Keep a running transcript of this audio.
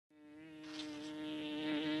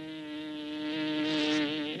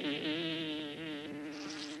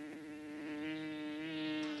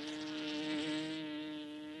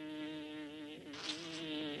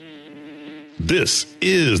This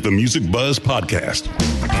is the Music Buzz Podcast.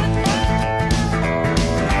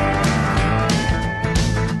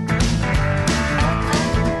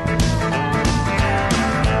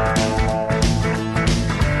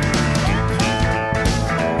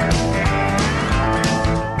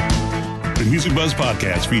 The Music Buzz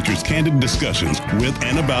Podcast features candid discussions with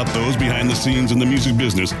and about those behind the scenes in the music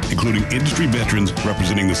business, including industry veterans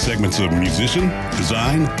representing the segments of musician,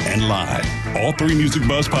 design, and live. All three Music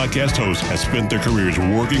Buzz Podcast hosts have spent their careers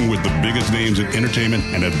working with the biggest names in entertainment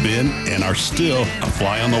and have been and are still a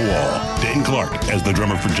fly on the wall. Dane Clark as the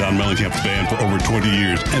drummer for John Mellencamp's band for over 20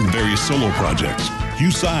 years and various solo projects.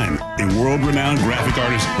 Hugh Syme, a world-renowned graphic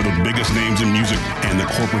artist for the biggest names in music and the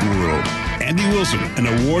corporate world. Andy Wilson,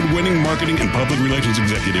 an award-winning marketing and public relations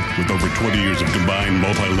executive with over 20 years of combined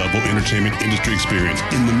multi-level entertainment industry experience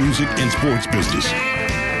in the music and sports business.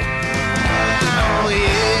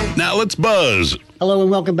 Now let's buzz. Hello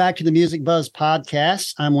and welcome back to the Music Buzz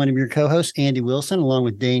Podcast. I'm one of your co-hosts, Andy Wilson, along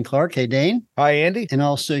with Dane Clark. Hey, Dane. Hi, Andy. And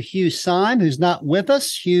also Hugh Syme, who's not with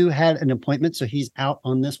us. Hugh had an appointment, so he's out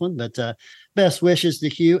on this one. But best wishes to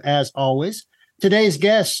Hugh, as always. Today's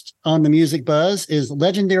guest on the Music Buzz is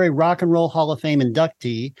legendary Rock and Roll Hall of Fame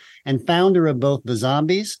inductee and founder of both the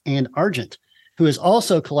Zombies and Argent, who has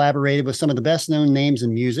also collaborated with some of the best-known names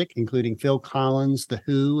in music, including Phil Collins, The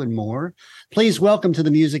Who, and more. Please welcome to the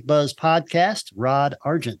Music Buzz Podcast, Rod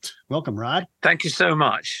Argent. Welcome, Rod. Thank you so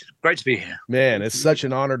much. Great to be here. Man, it's such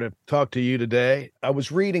an honor to talk to you today. I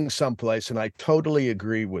was reading someplace, and I totally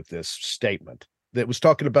agree with this statement that was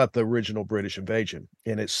talking about the original British invasion,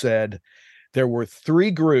 and it said there were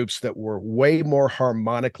three groups that were way more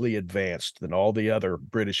harmonically advanced than all the other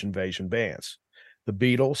British invasion bands: the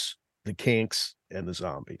Beatles, the Kinks, and the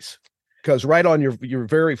Zombies. Because right on your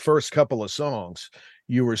very first couple of songs,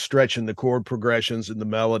 you were stretching the chord progressions and the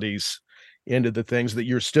melodies into the things that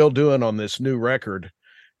you're still doing on this new record,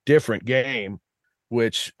 Different Game,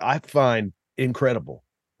 which I find incredible.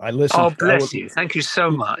 I listened. Oh, bless you. Thank you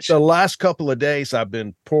so much. The last couple of days I've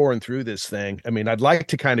been pouring through this thing. I mean, I'd like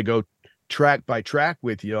to kind of go track by track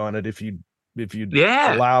with you on it if you'd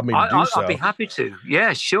allow me to do so. I'd be happy to.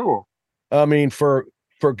 Yeah, sure. I mean, for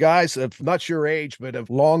guys of not your age, but of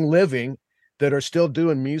long living that are still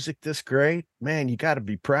doing music this great, man, you got to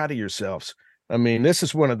be proud of yourselves. I mean, this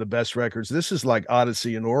is one of the best records. This is like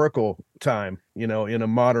Odyssey and Oracle time, in a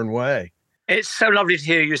modern way. It's so lovely to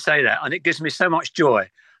hear you say that. And it gives me so much joy,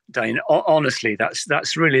 Dane. Honestly,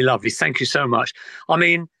 that's really lovely. Thank you so much. I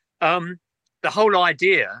mean, the whole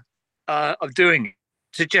idea of doing it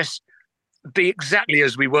to just be exactly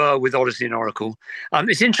as we were with Odyssey and Oracle.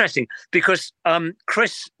 It's interesting because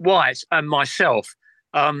Chris White and myself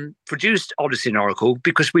produced Odyssey and Oracle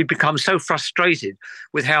because we'd become so frustrated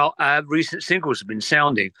with how our recent singles have been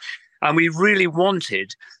sounding. And we really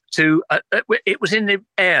wanted to, it was in the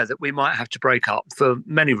air that we might have to break up for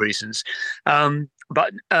many reasons.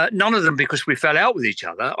 But none of them because we fell out with each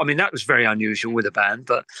other. I mean, that was very unusual with a band,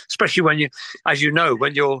 but especially when you, as you know,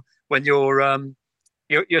 when you're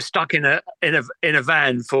stuck in a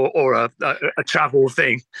van or a travel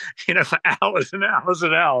thing, for hours and hours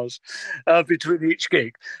and hours between each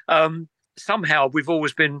gig. Somehow we've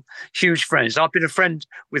always been huge friends. I've been a friend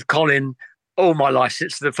with Colin all my life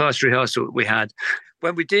since the first rehearsal that we had.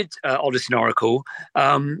 When we did Odyssey and Oracle,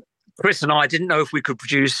 Chris and I didn't know if we could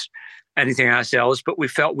produce anything ourselves, but we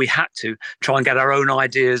felt we had to try and get our own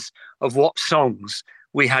ideas of what songs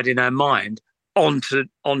we had in our mind onto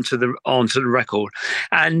the record.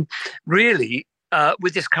 And really,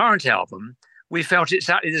 with this current album, we felt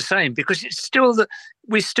exactly the same because it's still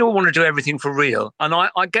we still want to do everything for real. And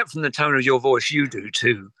I get from the tone of your voice, you do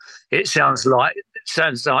too. It sounds like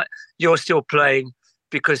you're still playing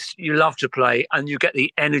because you love to play and you get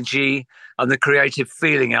the energy and the creative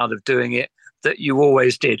feeling out of doing it that you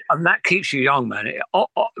always did. And that keeps you young, man. It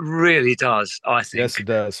really does, I think. Yes, it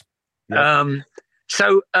does. Yep.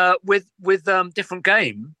 So with Different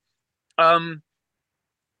Game,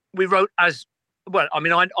 we wrote as well. I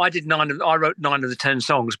mean, I wrote 9 of the 10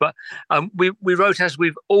 songs, but we wrote as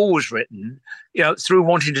we've always written, through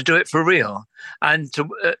wanting to do it for real and to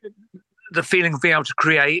the feeling of being able to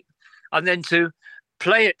create and then to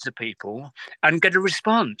play it to people and get a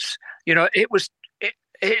response.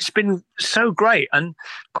 It's been so great, and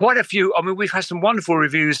quite a few. I mean, we've had some wonderful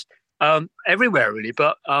reviews everywhere, really,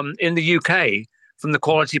 but in the UK. From the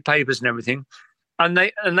quality papers and everything, and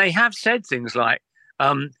they have said things like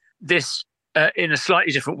this in a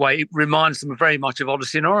slightly different way reminds them very much of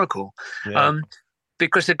Odyssey and Oracle,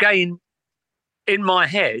 because again, in my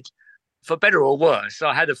head, for better or worse,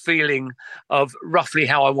 I had a feeling of roughly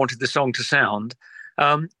how I wanted the song to sound,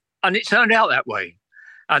 and it turned out that way.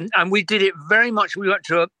 And we did it very much. We went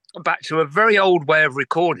back to a very old way of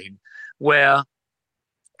recording, where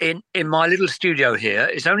in my little studio here,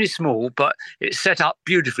 it's only small, but it's set up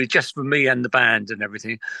beautifully just for me and the band and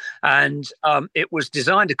everything. And it was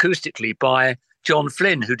designed acoustically by John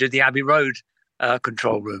Flynn, who did the Abbey Road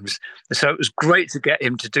control rooms. So it was great to get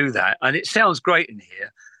him to do that. And it sounds great in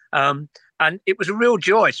here. And it was a real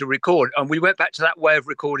joy to record. And we went back to that way of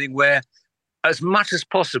recording where, as much as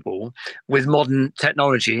possible with modern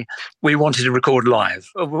technology, we wanted to record live.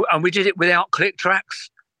 And we did it without click tracks.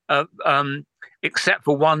 Except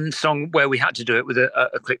for one song where we had to do it with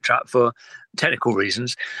a click track for technical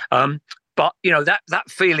reasons. But you know, that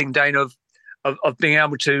feeling, Dane, of being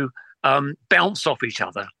able to bounce off each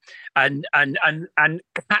other and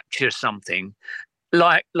capture something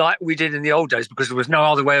like we did in the old days, because there was no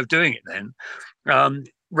other way of doing it then,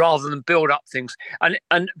 rather than build up things.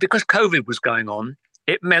 And because COVID was going on,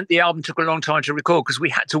 it meant the album took a long time to record, because we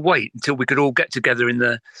had to wait until we could all get together in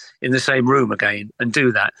the same room again and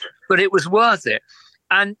do that. But it was worth it,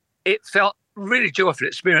 and it felt really joyful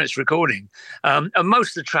experience recording. And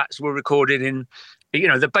most of the tracks were recorded in, you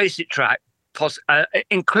know, the basic track,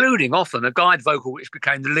 including often a guide vocal, which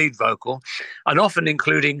became the lead vocal, and often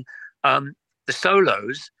including the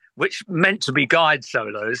solos, which meant to be guide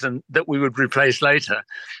solos and that we would replace later.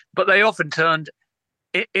 But they often turned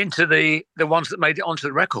into the ones that made it onto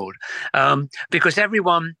the record, because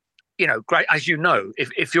everyone, you know, great, as you know,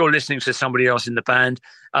 if you're listening to somebody else in the band,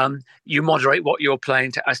 you moderate what you're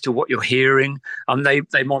playing as to what you're hearing, and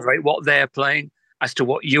they moderate what they're playing as to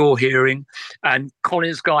what you're hearing. And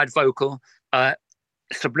Colin's guide vocal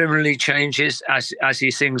subliminally changes as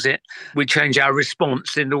he sings it. We change our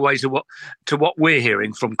response in the way to what we're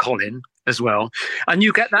hearing from Colin as well, and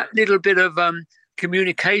you get that little bit of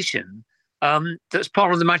communication. That's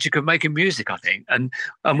part of the magic of making music, I think. And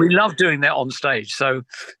we love doing that on stage. So,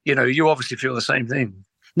 you know, you obviously feel the same thing.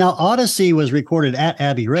 Now, Odyssey was recorded at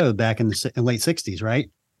Abbey Road back in the late 60s, right?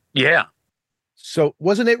 Yeah. So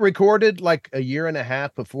wasn't it recorded like a year and a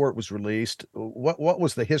half before it was released? What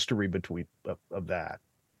was the history between of that?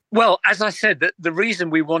 Well, as I said, the reason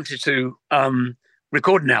we wanted to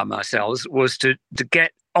record an album ourselves was to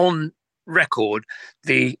get on record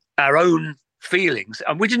our own feelings,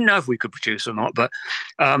 and we didn't know if we could produce or not, but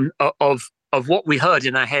of what we heard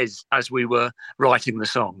in our heads as we were writing the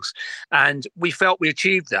songs, and we felt we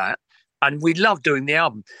achieved that, and we loved doing the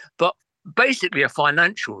album. But basically, a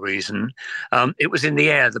financial reason, it was in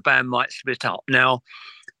the air the band might split up. Now,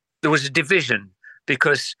 there was a division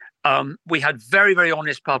because we had very, very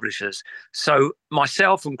honest publishers. So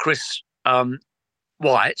myself and Chris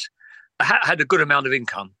White had a good amount of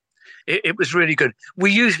income. It was really good.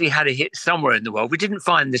 We usually had a hit somewhere in the world. We didn't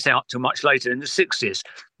find this out till much later in the 60s.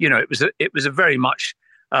 You know, it was a very much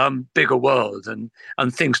bigger world, and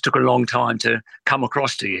things took a long time to come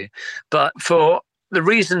across to you. But for the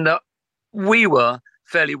reason that we were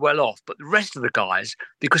fairly well off, but the rest of the guys,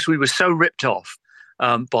 because we were so ripped off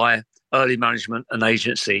by early management and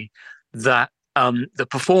agency, that the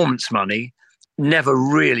performance money never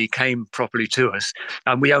really came properly to us,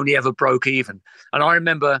 and we only ever broke even. And I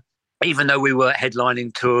remember, even though we were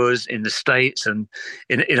headlining tours in the States and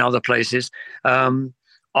in other places, I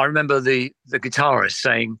remember the guitarist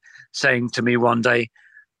saying to me one day,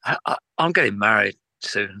 I'm getting married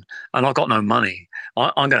soon and I've got no money.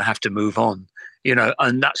 I'm going to have to move on, you know.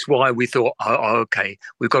 And that's why we thought, okay,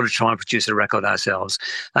 we've got to try and produce a record ourselves.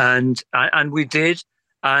 And we did.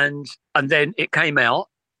 And then it came out.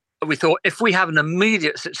 We thought, if we have an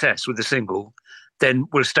immediate success with the single, then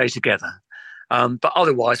we'll stay together. But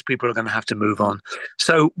otherwise, people are going to have to move on.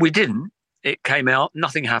 So we didn't. It came out,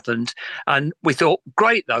 nothing happened. And we thought,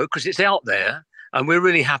 great, though, because it's out there and we're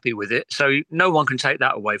really happy with it. So no one can take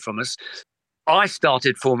that away from us. I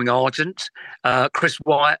started forming Argent. Chris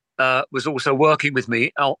White was also working with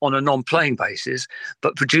me on a non-playing basis,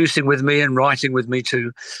 but producing with me and writing with me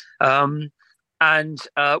too. And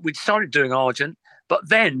we'd started doing Argent. But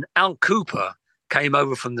then Al Cooper came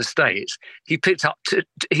over from the States. He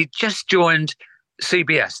just joined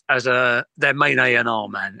CBS as their main A&R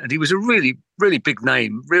man, and he was a really, really big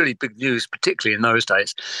name, really big news, particularly in those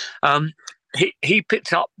days. He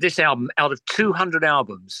picked up this album out of 200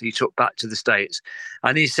 albums he took back to the States,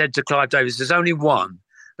 and he said to Clive Davis, "There's only one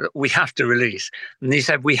that we have to release," and he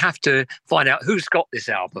said, "We have to find out who's got this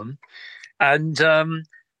album, and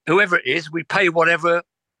whoever it is, we pay whatever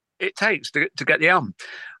it takes to get the album."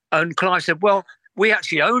 And Clive said, "Well, we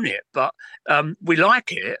actually own it, but we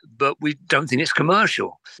like it, but we don't think it's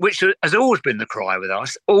commercial," which has always been the cry with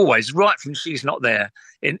us, always, right from She's Not There,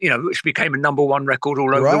 which became a #1 record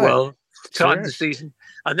all over the world, time of the season.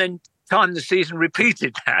 And then Time the Season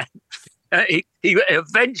repeated that. He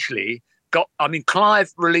eventually got, I mean,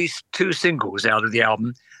 Clive released 2 singles out of the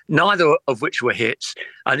album, neither of which were hits.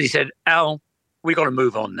 And he said, Al, we got to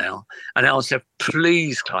move on now. And Al said,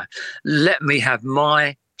 please, Clive, let me have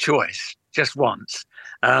my choice just once.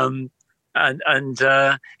 And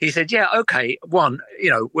he said, yeah, okay, one,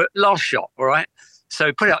 last shot, all right? So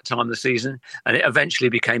he put out Time the Season, and it eventually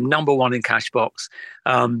became #1 in Cashbox,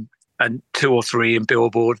 and 2 or 3 in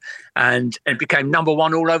Billboard, and it became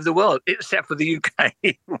 #1 all over the world, except for the UK.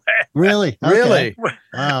 Really? Really?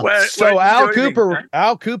 Wow. So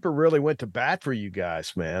Al Cooper really went to bat for you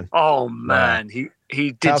guys, man. Oh man, Wow.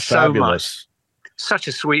 he did How so fabulous. much. Such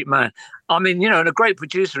a sweet man. I mean, and a great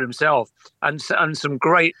producer himself, and some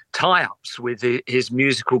great tie-ups with his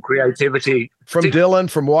musical creativity. From Dylan,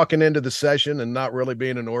 from walking into the session and not really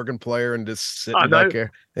being an organ player and just sitting back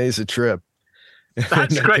there. He's a trip.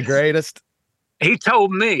 That's great. The greatest. He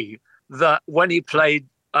told me that when he played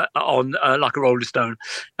on Like a Rolling Stone,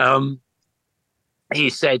 he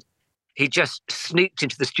said he just sneaked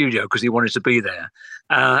into the studio because he wanted to be there.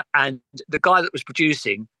 And the guy that was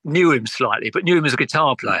producing knew him slightly, but knew him as a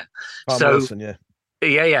guitar player. Wilson, yeah.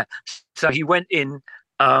 Yeah. So he went in,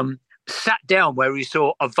 sat down where he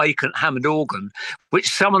saw a vacant Hammond organ, which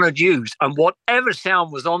someone had used, and whatever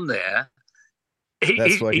sound was on there, he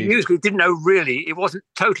used. He didn't know really. He wasn't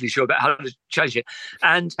totally sure about how to change it,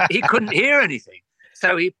 and he couldn't hear anything.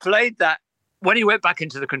 So he played that. When he went back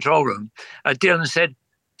into the control room, Dylan said,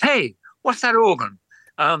 "Hey, what's that organ?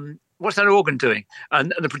 What's that organ doing?"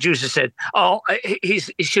 And the producer said, "Oh, he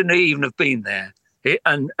shouldn't even have been there."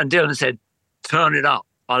 And Dylan said, "Turn it up.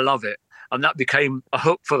 I love it." And that became a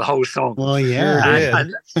hook for the whole song. Well, yeah.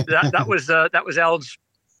 And that was Al's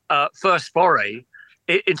first foray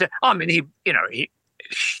into. I mean, he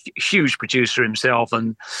huge producer himself,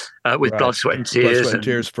 and with Blood, Sweat and Tears. Blood, Sweat and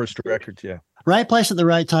Tears, first record, yeah. Right place at the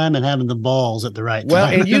right time and having the balls at the right time. Well,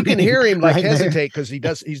 and you can hear him like Right hesitate because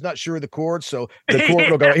he's not sure of the chords. So the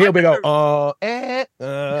chord will go, he'll be go,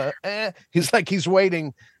 He's like he's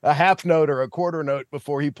waiting a half note or a quarter note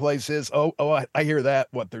before he plays his. I hear that,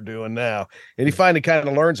 what they're doing now. And he finally kind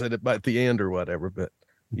of learns it at the end or whatever. But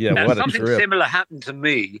yeah, now, what a something trip. similar happened to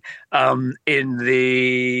me in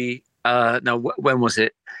the when was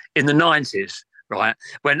it? In the 90s, right?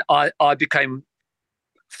 When I became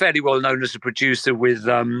fairly well known as a producer with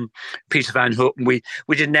Peter Van Hook, and we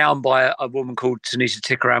did Now and by a woman called Tanisha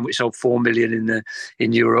Tikaram, which sold 4 million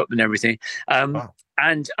in Europe and everything. Wow.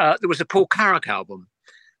 And there was a Paul Carrack album,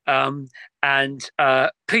 and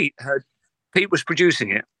Pete was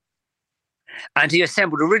producing it, and he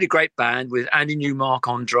assembled a really great band with Andy Newmark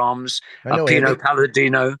on drums, Pino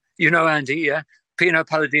Palladino. You know Andy, yeah, Pino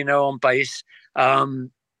Palladino on bass.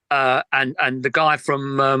 And the guy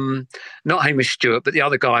from not Hamish Stewart, but the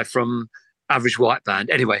other guy from Average White Band.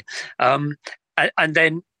 Anyway, and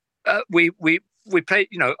then we played.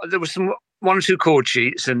 There was one or two chord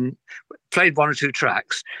sheets and played 1 or 2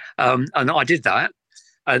 tracks, and I did that,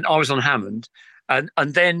 and I was on Hammond, and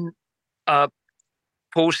then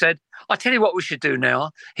Paul said, "I tell you what we should do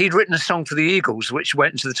now." He'd written a song for the Eagles, which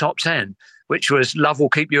went into the top 10, which was "Love Will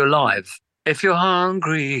Keep You Alive." If you're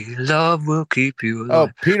hungry, love will keep you alive.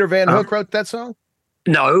 Oh, Peter Van Hook wrote that song?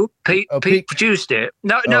 No, Pete produced it.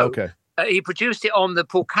 No. Okay. He produced it on the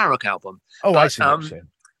Paul Carrack album. Oh, I see what you're saying.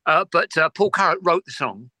 But Paul Carrack wrote the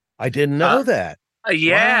song. I didn't know that.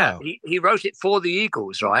 Yeah, wow. he wrote it for the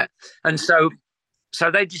Eagles, right? And so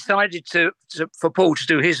they decided for Paul to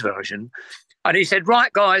do his version. And he said,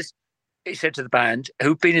 "Right, guys," he said to the band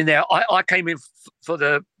who'd been in there. I came in for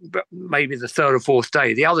maybe the 3rd or 4th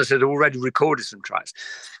day. The others had already recorded some tracks.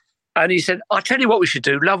 And he said, "I'll tell you what we should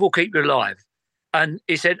do. Love Will Keep You Alive." And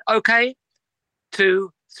he said, "Okay,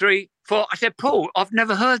 2, 3, 4." I said, "Paul, I've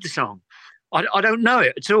never heard the song. I don't know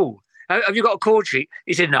it at all. Have you got a chord sheet?"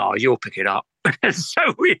 He said, "No, you'll pick it up." And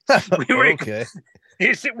so we okay.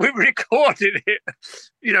 He said, we recorded it,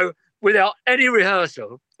 without any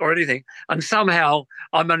rehearsal or anything, and somehow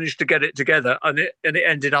I managed to get it together, and it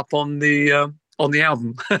ended up on the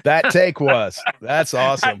album. That take that's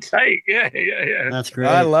awesome. That take, yeah. That's great.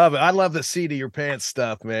 I love it. I love the seat of your pants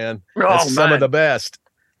stuff, man. Oh, that's some of the best.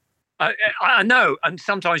 I know, and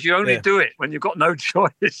sometimes you only do it when you've got no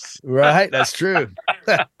choice. Right, that's true.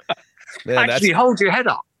 Man, actually, Hold Your Head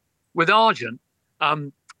Up with Argent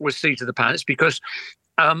was Seat of the Pants, because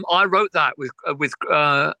I wrote that with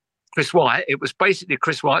Chris White. It was basically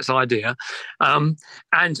Chris White's idea,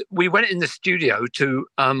 and we went in the studio to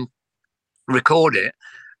record it,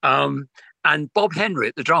 and Bob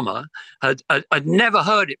Henry, the drummer, had never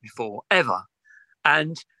heard it before, ever,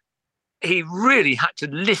 and he really had to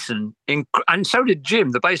listen and so did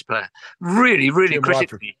Jim, the bass player, really, really Jim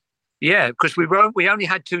critically. Rockford. Yeah, because we only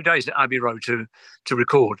had 2 days at Abbey Road to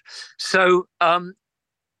record. So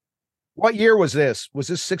What year was this? Was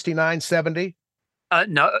this 69, 70?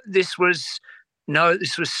 no, this was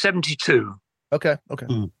 72. Okay.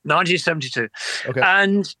 1972. Okay.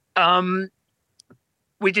 And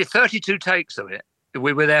we did 32 takes of it.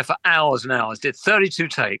 We were there for hours and hours, did 32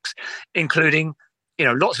 takes, including,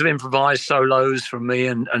 lots of improvised solos from me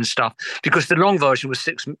and stuff, because the long version was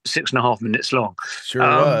 6.5 minutes long. Sure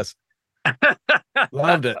was.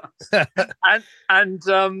 Loved it. and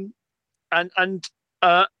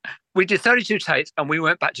we did 32 takes, and we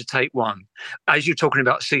went back to take 1, as you're talking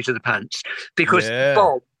about Seat of the Pants, because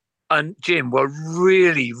Bob and Jim were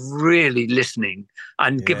really, really listening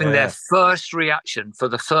and giving their first reaction for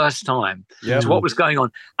the first time to what was going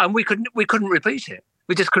on, and we couldn't repeat it.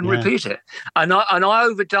 We just couldn't repeat it. And I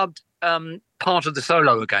overdubbed part of the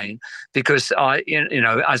solo again, because I,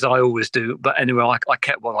 as I always do. But anyway, I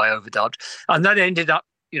kept what I overdubbed, and that ended up,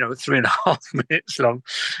 3.5 minutes long,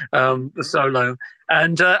 the solo.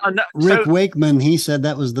 And Rick Wakeman, he said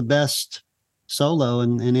that was the best solo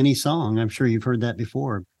in any song. I'm sure you've heard that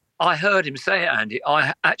before. I heard him say it, Andy.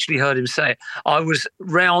 I actually heard him say it. I was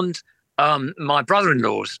round my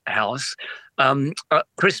brother-in-law's house at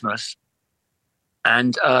Christmas,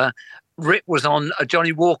 and Rick was on a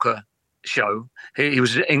Johnny Walker show. He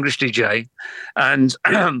was an English DJ, and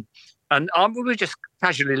we were just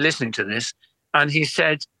casually listening to this, and he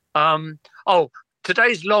said,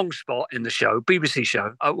 today's long spot in the show, BBC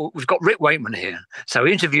show, we've got Rick Wakeman here. So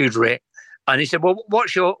he interviewed Rick, and he said, well,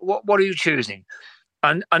 what are you choosing?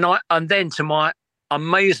 And then to my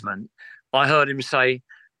amazement, I heard him say,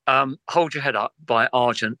 Hold Your Head Up by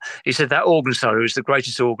Argent. He said that organ solo is the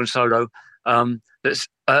greatest organ solo that's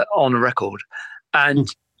on a record. And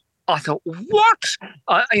I thought, what?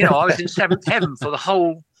 I was in seventh heaven for the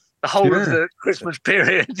whole of the Christmas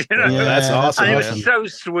period. That's awesome. And it was so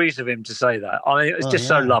sweet of him to say that. I mean, it was just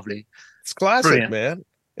so lovely. It's classic, Brilliant. man.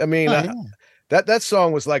 I mean, that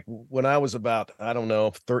song was like when I was about, I don't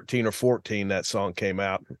know, 13 or 14, that song came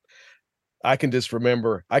out. I can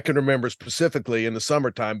remember specifically in the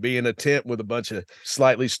summertime being in a tent with a bunch of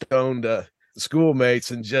slightly stoned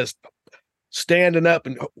schoolmates and just standing up,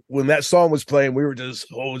 and when that song was playing, we were just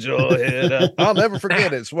hold your head up. I'll never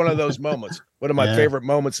forget it. It's one of those moments, one of my favorite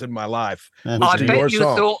moments in my life. I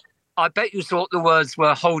bet you thought the words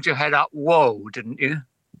were hold your head up, whoa, didn't you?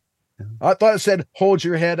 I thought it said hold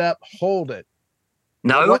your head up, hold it.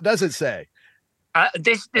 No. What does it say?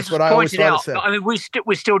 This was pointed out. I mean, we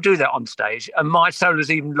still do that on stage, and my solo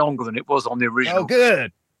is even longer than it was on the original. Oh,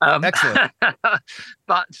 good. Excellent.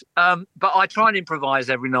 But I try and improvise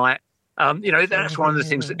every night. That's one of the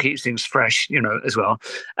things that keeps things fresh, as well.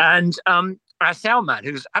 And our sound man,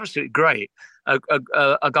 who's absolutely great, a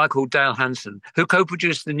guy called Dale Hansen, who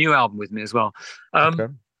co-produced the new album with me as well.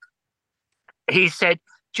 He said,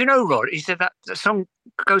 do you know, Rod? He said that song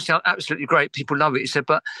goes down absolutely great. People love it. He said,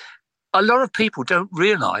 but a lot of people don't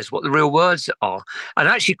realise what the real words are. And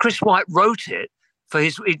actually, Chris White wrote it for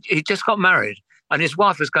he just got married, and his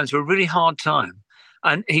wife was going through a really hard time.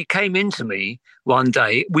 And he came into me one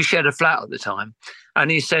day, we shared a flat at the time, and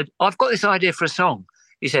he said, I've got this idea for a song.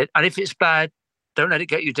 He said, and if it's bad, don't let it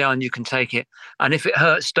get you down, you can take it. And if it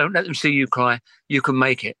hurts, don't let them see you cry, you can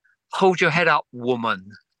make it. Hold your head up,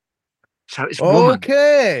 woman. So it's woman.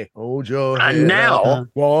 Okay. Hold your head and now, up,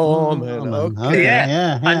 woman. Okay.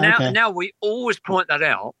 Yeah. And now we always point that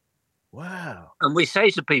out. Wow. And we say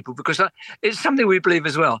to people, because it's something we believe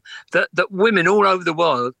as well, that women all over the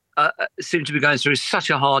world seem to be going through such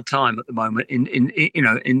a hard time at the moment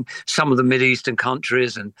in some of the Mideastern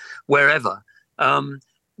countries and wherever,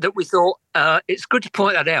 that we thought it's good to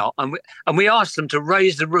point that out. And we asked them to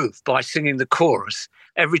raise the roof by singing the chorus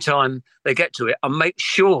every time they get to it, and make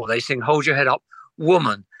sure they sing Hold Your Head Up,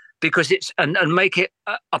 Woman, because it's and make it,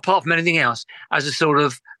 apart from anything else, as a sort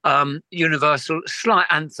of universal slight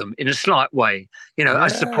anthem in a slight way,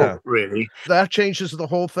 as support, really. That changes the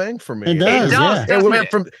whole thing for me. It does. It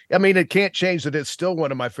went from, I mean, it can't change that it's still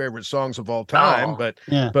one of my favorite songs of all time, but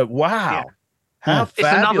wow. Yeah. How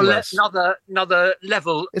fabulous. It's another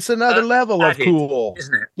level. It's another level of cool,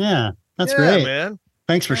 isn't it? Yeah, that's great, man.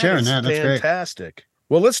 Thanks for sharing that. That's fantastic.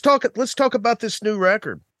 Well, let's talk about this new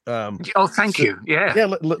record. Thank you.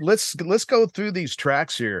 Yeah. Let's go through these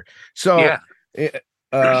tracks here. So,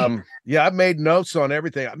 I've made notes on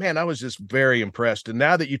everything. Man, I was just very impressed. And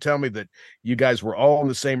now that you tell me that you guys were all in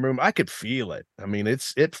the same room, I could feel it. I mean,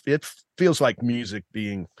 it feels like music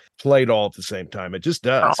being played all at the same time. It just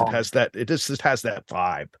does. It just has that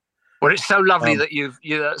vibe. Well, it's so lovely that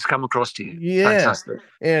that's come across to you. Yeah. Fantastic.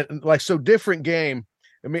 And like, so Different Game.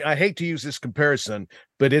 I mean, I hate to use this comparison,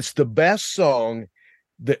 but it's the best song,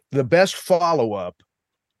 the best follow-up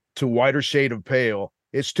to Whiter Shade of Pale.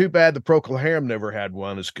 It's too bad the Procol Harum never had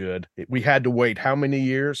one as good. We had to wait how many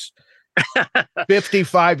years?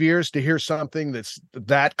 55 years to hear something that's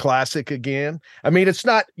that classic again. I mean, it's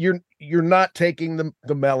not, you're not taking the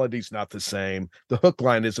melody's not the same, the hook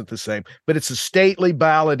line isn't the same, but it's a stately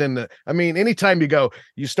ballad. And I mean, anytime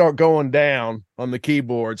you start going down on the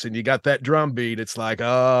keyboards and you got that drum beat, it's like,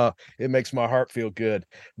 it makes my heart feel good.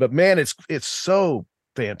 But man, it's so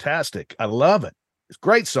fantastic. I love it. It's a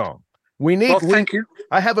great song. Thank you.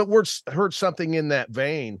 I haven't heard something in that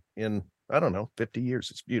vein in, I don't know, 50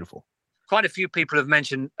 years. It's beautiful. Quite a few people have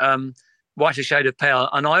mentioned Whiter Shade of Pale,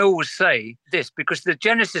 and I always say this because the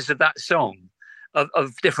genesis of that song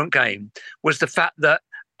of Different Game was the fact that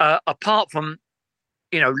apart from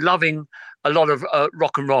loving a lot of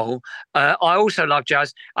rock and roll, I also love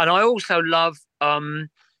jazz, and I also love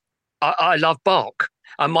I love Bach.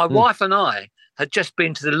 And my wife and I had just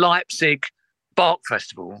been to the Leipzig Bach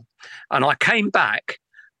Festival, and I came back.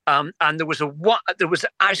 And there was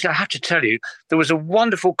actually, I have to tell you, there was a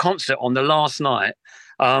wonderful concert on the last night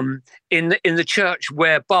in the church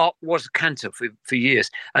where Bach was a cantor for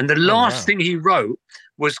years. And the last thing he wrote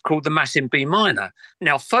was called the Mass in B minor.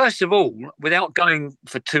 Now, first of all, without going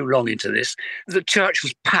for too long into this, the church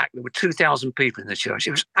was packed. There were 2,000 people in the church.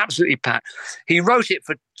 It was absolutely packed. He wrote it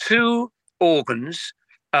for two organs,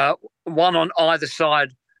 one on either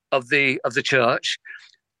side of the church,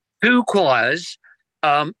 two choirs,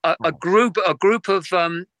 a group of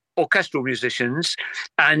orchestral musicians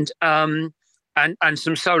and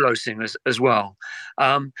some solo singers as well.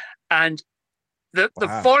 And the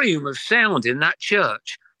volume of sound in that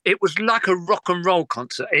church, it was like a rock and roll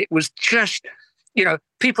concert. It was just,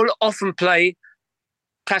 people often play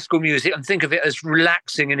classical music and think of it as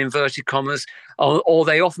relaxing in inverted commas, or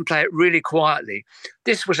they often play it really quietly.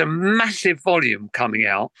 This was a massive volume coming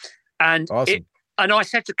out, and awesome. And I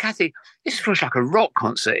said to Kathy, this feels like a rock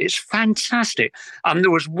concert. It's fantastic.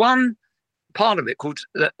 There was one part of it called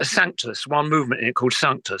Sanctus, one movement in it called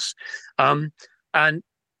Sanctus. And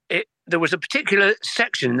there was a particular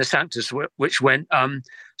section in the Sanctus which went,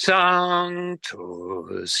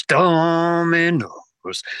 Sanctus Dominus,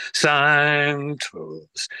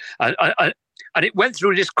 Sanctus. And it went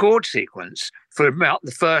through this chord sequence for about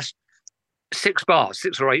the first 6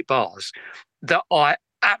 or 8 bars that I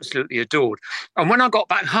absolutely adored. And when I got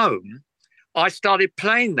back home, I started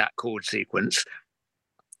playing that chord sequence,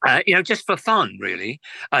 just for fun, really.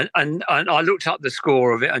 And I looked up the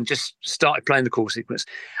score of it and just started playing the chord sequence.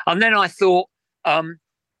 And then I thought,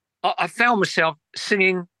 I found myself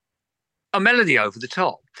singing a melody over the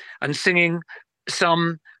top and singing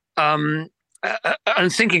some, and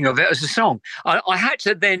thinking of it as a song. I had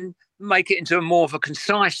to then make it into more of a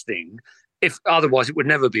concise thing. If otherwise it would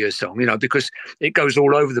never be a song, because it goes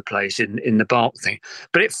all over the place in the Bach thing.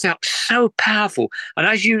 But it felt so powerful. And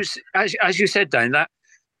as you said, Dane,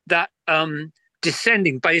 that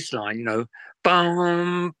descending bass line,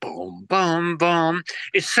 bum, bum, bum, bum,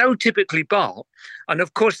 it's so typically Bach. And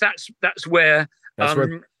of course, that's where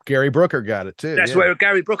Gary Brooker got it too. That's where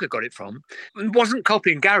Gary Brooker got it from. And wasn't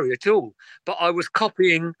copying Gary at all, but I was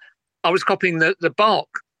copying the Bach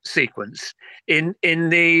sequence in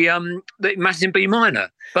the Mass in B minor.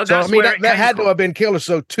 But so that had to have been killer.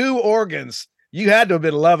 So 2 organs, you had to have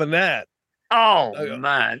been loving that. Oh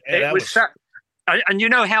man, it was. And you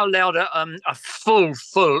know how loud a full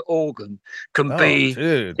organ can be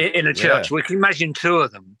in a church. We can imagine 2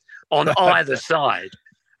 of them on either side,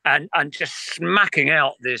 and just smacking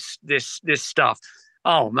out this stuff.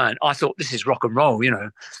 Oh man, I thought this is rock and roll.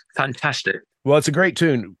 Fantastic. Well, it's a great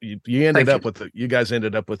tune. You guys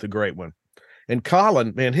ended up with a great one. And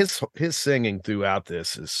Colin, man, his singing throughout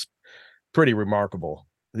this is pretty remarkable.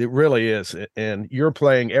 It really is. And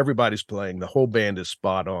everybody's playing, the whole band is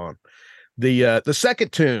spot on. The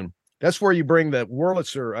second tune, that's where you bring the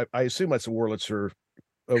Wurlitzer. I assume that's a Wurlitzer,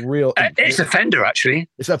 it's a Fender, actually.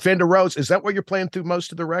 It's a Fender Rhodes. Is that what you're playing through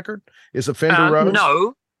most of the record? Is a Fender Rhodes?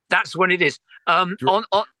 No, that's when it is.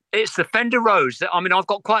 It's the Fender Rhodes. I've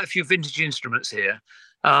got quite a few vintage instruments here,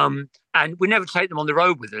 and we never take them on the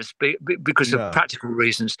road with us because of practical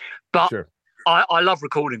reasons. But sure. I love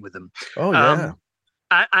recording with them. Oh yeah.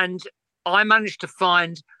 And I managed to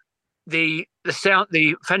find the sound,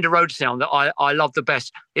 the Fender Rhodes sound that I love the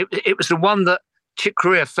best. It was the one that Chick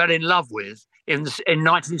Corea fell in love with in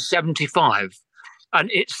 1975,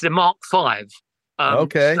 and it's the Mark V.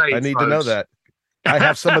 Okay, I need to know that. I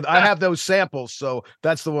have those samples, so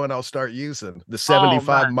that's the one I'll start using. The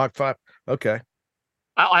 75 Mach 5. Okay.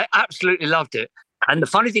 I absolutely loved it. And the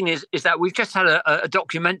funny thing is that we've just had a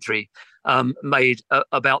documentary made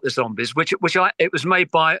about the zombies, which it was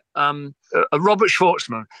made by a Robert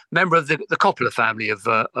Schwartzman, member of the Coppola family of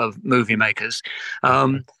movie makers.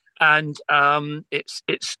 And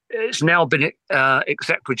it's now been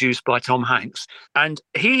exec produced by Tom Hanks, and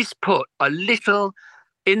he's put a little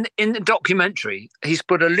in the documentary. He's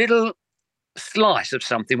put a little slice of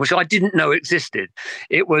something which I didn't know existed.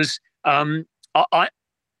 It was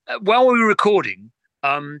while we were recording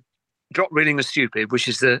Drop Reeling the Stupid, which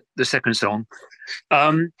is the second song.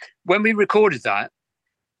 When we recorded that,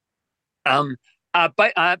 our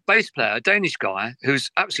bass player, a Danish guy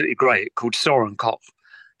who's absolutely great, called Soren Kopf,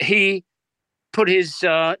 he put his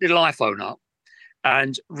little iPhone up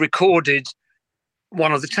and recorded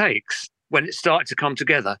one of the takes when it started to come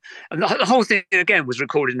together. And the whole thing, again, was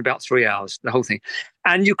recorded in about 3 hours, the whole thing.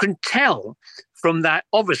 And you can tell from that,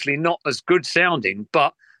 obviously not as good sounding,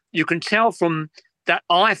 but you can tell from that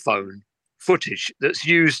iPhone footage that's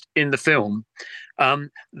used in the film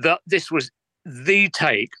that this was the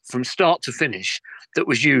take from start to finish that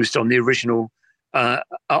was used on the original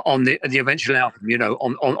on the eventual album,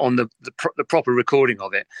 on the proper recording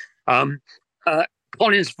of it.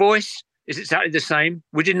 Colin's voice is exactly the same.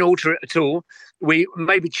 We didn't alter it at all. We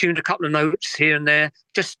maybe tuned a couple of notes here and there,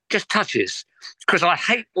 just touches, because I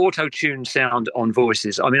hate auto-tune sound on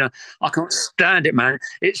voices. I mean, I can't stand it, man.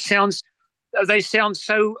 They sound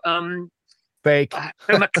so fake,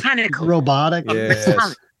 so mechanical, robotic.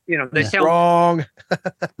 Yes. They sound wrong.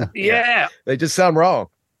 Yeah, they just sound wrong.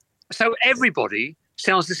 So everybody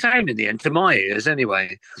sounds the same in the end, to my ears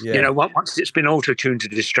anyway. Yeah. Once it's been auto-tuned to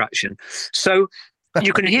distraction. So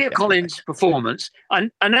you can hear Colin's performance.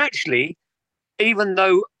 And actually, even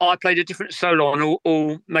though I played a different solo on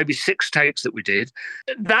all maybe 6 takes that we did,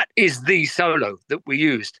 that is the solo that we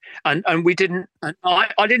used. And we didn't, and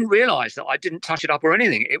I didn't realize that I didn't touch it up or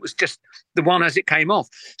anything. It was just the one as it came off.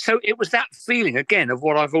 So it was that feeling, again, of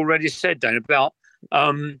what I've already said, Dan,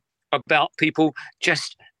 about people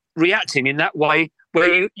just reacting in that way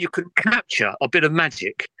where you can capture a bit of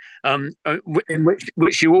magic in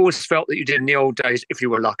which you always felt that you did in the old days if you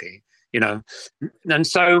were lucky, and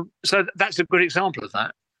so that's a good example of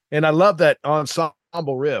that. And I love that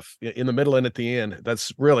ensemble riff in the middle and at the end.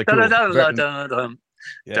 That's really cool. Yeah,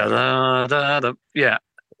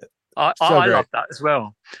 I love that as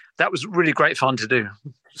well. That was really great fun to do.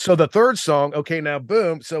 So the third song, okay, now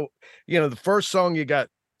boom. So the first song you got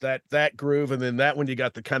that groove, and then that one you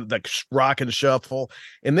got the kind of the rock and shuffle,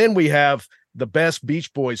 and then we have the best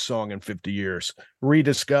Beach Boys song in 50 years,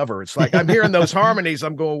 Rediscover. It's like I'm hearing those harmonies,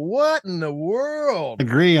 I'm going, what in the world?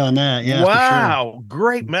 Agree on that. Yeah, wow, sure.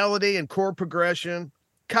 Great melody and chord progression.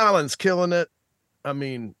 Colin's killing it. I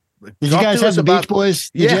mean, did you guys have the Beach Boys?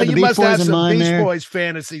 You must have some Beach Boys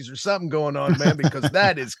fantasies or something going on, man, because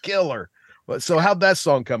that is killer. So how'd that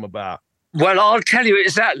song come about? Well, I'll tell you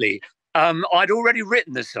exactly. I'd already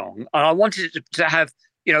written the song, and I wanted it to have,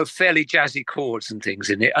 fairly jazzy chords and things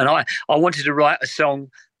in it. And I wanted to write a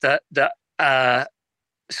song that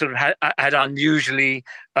sort of had unusually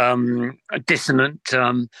dissonant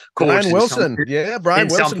chords. Brian Wilson, Brian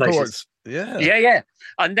Wilson chords. Yeah.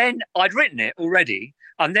 And then I'd written it already,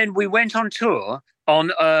 and then we went on tour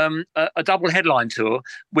on a double headline tour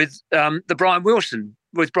with Brian Wilson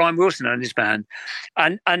and his band,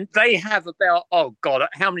 and they have about, oh God,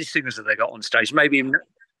 how many singers have they got on stage? Maybe even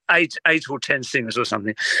eight or 10 singers or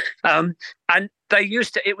something. And they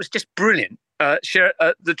used to, it was just brilliant.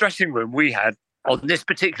 The dressing room we had on this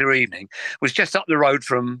particular evening was just up the road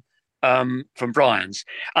from Brian's,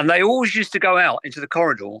 and they always used to go out into the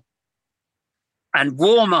corridor and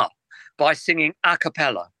warm up by singing a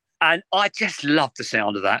cappella. And I just loved the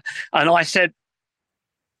sound of that. And I said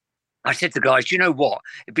to the guys, you know what?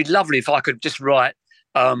 It'd be lovely if I could just write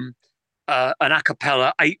an a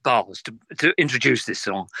cappella 8 bars to introduce this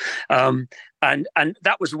song. And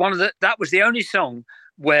that was that was the only song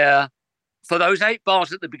where, for those 8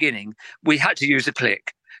 bars at the beginning, we had to use a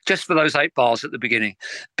click, just for those 8 bars at the beginning,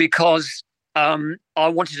 because I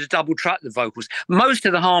wanted to double track the vocals. Most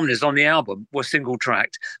of the harmonies on the album were single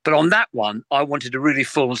tracked, but on that one, I wanted a really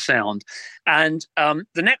full sound. And the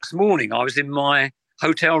next morning, I was in my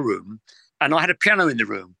hotel room, and I had a piano in the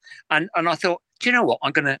room, and I thought, do you know what?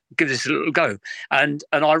 I'm going to give this a little go. And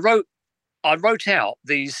I wrote out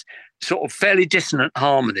these sort of fairly dissonant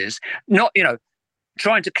harmonies, not,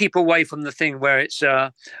 trying to keep away from the thing where it's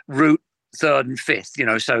root, third and fifth,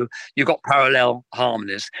 so you've got parallel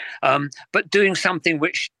harmonies, but doing something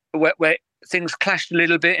where things clashed a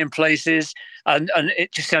little bit in places, and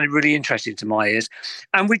it just sounded really interesting to my ears.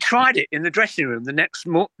 And we tried it in the dressing room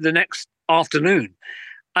the next afternoon,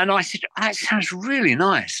 and I said, "That sounds really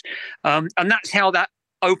nice," and that's how that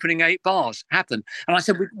opening 8 bars happened. And I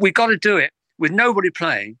said, "We got to do it with nobody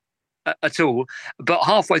playing at all, but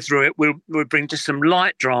halfway through it, we'll bring just some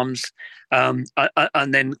light drums, and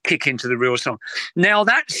then kick into the real song." Now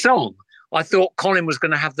that song, I thought Colin was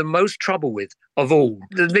going to have the most trouble with of all.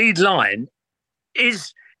 The lead line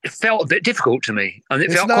it felt a bit difficult to me, and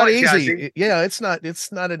it felt not quite easy. jazzy. Yeah, it's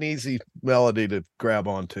not an easy melody to grab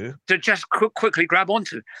onto. To just quickly grab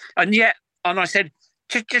onto, and I said,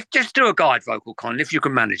 just do a guide vocal, Colin, if you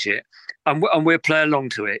can manage it, and we'll play along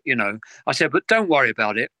to it. I said, but don't worry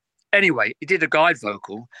about it. Anyway, he did a guide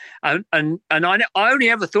vocal, and I only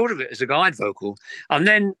ever thought of it as a guide vocal, and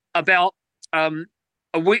then about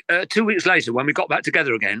a week, 2 weeks later, when we got back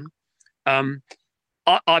together again,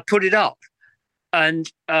 I put it up,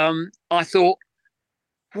 and I thought,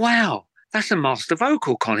 wow, that's a master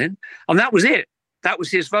vocal, Colin, and that was it. That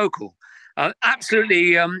was his vocal,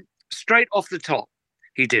 absolutely straight off the top.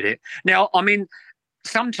 He did it. Now, I mean,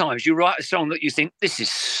 sometimes you write a song that you think this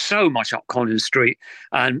is so much up Colin's street,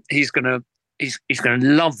 and he's gonna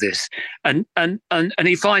love this, and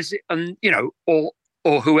he finds it, and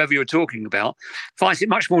or whoever you're talking about finds it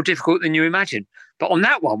much more difficult than you imagine. But on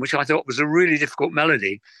that one, which I thought was a really difficult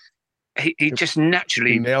melody, he just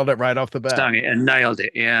naturally nailed it right off the bat. Stung it and nailed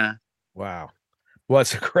it. Yeah. Wow. Well,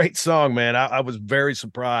 it's a great song, man. I was very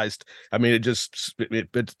surprised. I mean,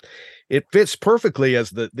 it fits perfectly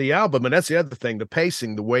as the album, and that's the other thing: the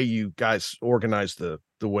pacing, the way you guys organize the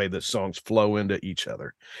way the songs flow into each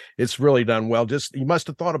other. It's really done well. Just you must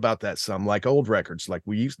have thought about that some, like old records, like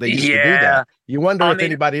they used to do that. You wonder if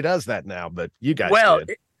anybody does that now, but you guys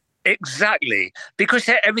did. Exactly, because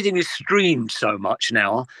everything is streamed so much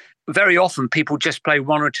now. Very often people just play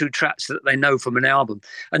 1 or 2 tracks that they know from an album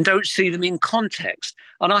and don't see them in context.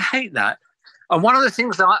 And I hate that. And one of the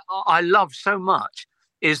things that I love so much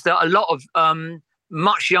is that a lot of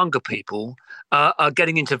much younger people are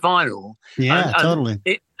getting into vinyl. Yeah, totally.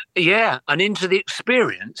 And into the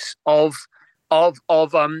experience of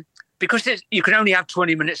because you can only have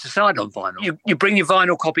 20 minutes aside on vinyl. You bring your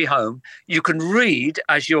vinyl copy home. You can read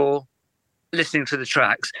as you're listening to the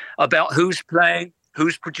tracks about who's playing,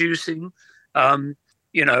 who's producing, and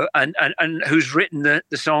who's written the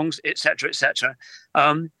songs, etc., etc.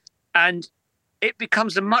 And it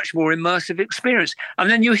becomes a much more immersive experience. And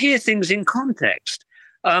then you hear things in context,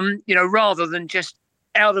 rather than just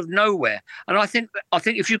out of nowhere. And I think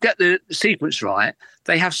if you get the sequence right,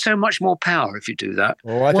 they have so much more power if you do that.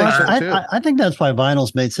 Well, I think so too. I think that's why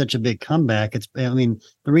vinyl's made such a big comeback. The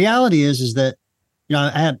reality is that,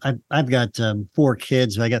 I've got 4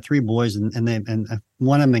 kids. I got 3 boys, and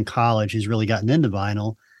one of them in college who's really gotten into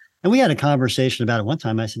vinyl. And we had a conversation about it one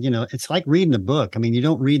time. I said, it's like reading a book. I mean, you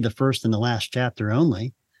don't read the first and the last chapter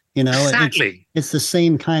only. Exactly. It's the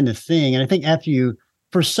same kind of thing. And I think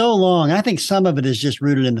for so long, I think some of it is just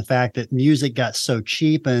rooted in the fact that music got so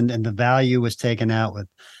cheap and the value was taken out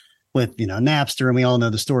with Napster, and we all know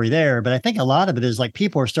the story there. But I think a lot of it is like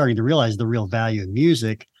people are starting to realize the real value of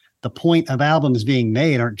music. The point of albums being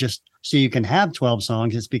made aren't just so you can have 12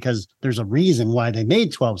 songs. It's because there's a reason why they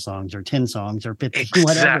made 12 songs or 10 songs or 15,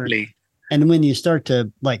 whatever. And when you start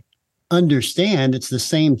to understand, it's the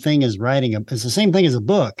same thing as it's the same thing as a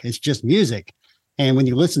book. It's just music. And when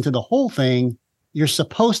you listen to the whole thing, you're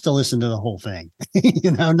supposed to listen to the whole thing,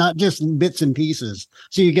 not just bits and pieces.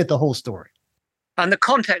 So you get the whole story. And the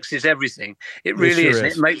context is everything. It really is.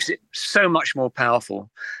 It makes it so much more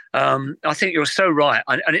powerful. I think you're so right.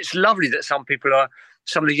 And it's lovely that some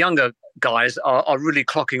of the younger guys are really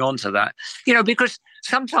clocking onto that, because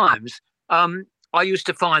sometimes I used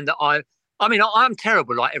to find that I'm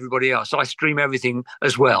terrible like everybody else. I stream everything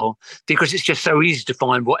as well because it's just so easy to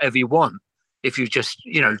find whatever you want. If you just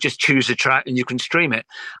choose a track and you can stream it.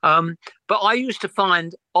 But I used to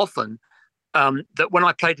find often that when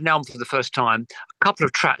I played an album for the first time, a couple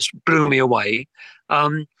of tracks blew me away.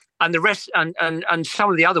 And the rest, and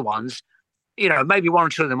some of the other ones, maybe 1 or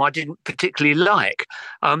 2 of them I didn't particularly like.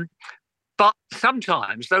 But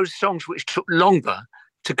sometimes those songs which took longer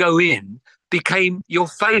to go in became your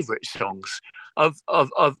favorite songs of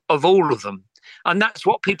all of them. And that's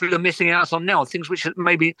what people are missing out on now, things which are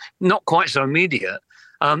maybe not quite so immediate,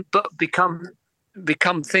 but become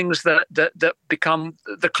things that become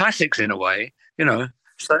the classics in a way,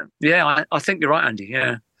 So, yeah, I think you're right, Andy,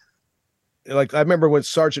 yeah. Like, I remember when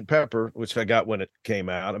Sgt. Pepper, which I got when it came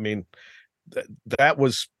out, I mean, that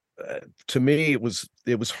was, to me, it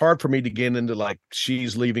was hard for me to get into, like,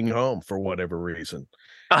 She's Leaving Home for whatever reason.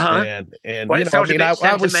 Uh-huh. And Well, you know, I mean,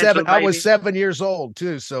 I was 7 years old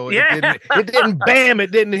too, so it didn't bam,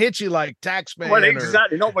 it didn't hit you like Taxman. Well,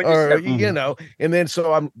 exactly, not when or you're you know, and then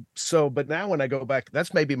but now when I go back,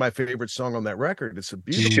 that's maybe my favorite song on that record. It's a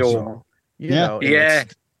beautiful song, you know, and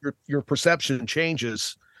your perception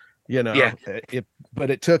changes, you know. But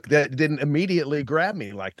it took that, it didn't immediately grab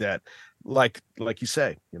me like that, like you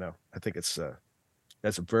say, you know. I think it's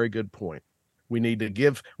that's a very good point. We need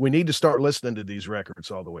to start listening to these records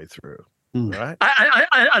all the way through. Right.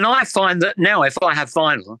 I find that now, if I have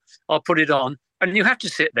vinyl, I'll put it on, and you have to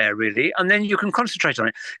sit there really, and then you can concentrate on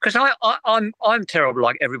it. Because I'm terrible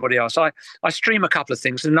like everybody else. I stream a couple of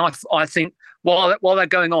things, and I think while they're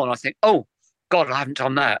going on, I think, oh God, I haven't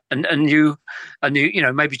done that, and you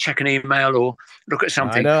know, maybe check an email or look at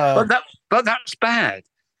something. I know. But that's bad.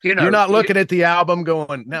 You know, you're not looking at the album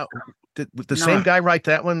going, no. Did the same guy write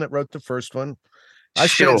that one that wrote the first one? I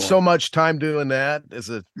spent so much time doing that as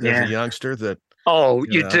a youngster that. Oh,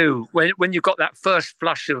 you do. When you've got that first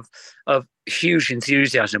flush of huge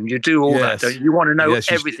enthusiasm, you do all that. You want to know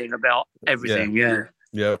everything about everything.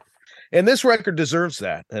 Yeah. And this record deserves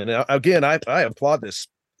that. And again, I applaud this.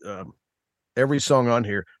 Every song on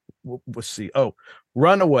here. Let's see. Oh,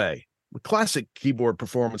 Runaway. Classic keyboard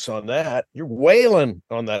performance on that. You're wailing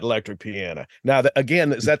on that electric piano. Now,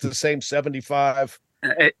 again, is that the same 75?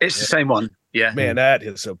 It's the same one. Yeah, man, that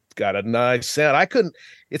is got a nice sound.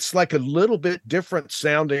 It's like a little bit different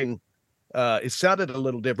sounding. It sounded a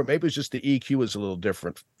little different. Maybe it's just the EQ was a little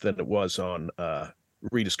different than it was on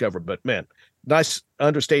Rediscovered. But man, nice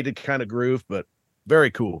understated kind of groove, but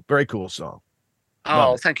very cool song.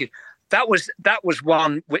 Oh, thank you. That was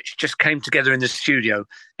one which just came together in the studio.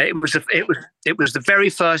 It was the very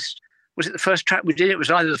first. Was it the first track we did? It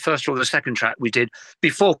was either the first or the second track we did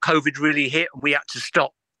before COVID really hit. We had to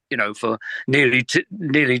stop, you know, for nearly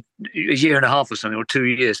a year and a half or something, or 2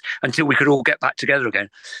 years, until we could all get back together again.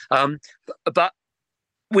 But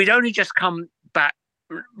we'd only just come back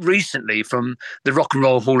recently from the Rock and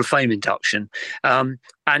Roll Hall of Fame induction,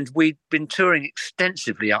 and we'd been touring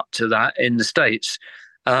extensively up to that in the States.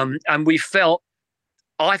 And we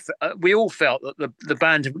all felt that the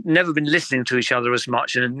band had never been listening to each other as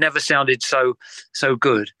much and had never sounded so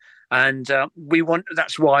good. And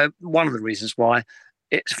that's why one of the reasons why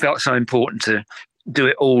it felt so important to do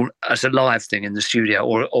it all as a live thing in the studio,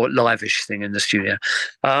 or live-ish thing in the studio.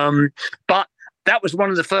 But that was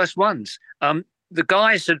one of the first ones. The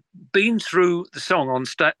guys had been through the song on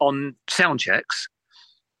sound checks,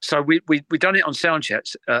 so we done it on sound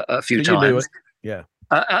checks a few times. You knew it. Yeah.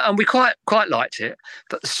 And we quite liked it.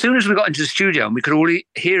 But as soon as we got into the studio and we could all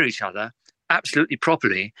hear each other absolutely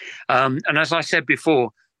properly, and as I said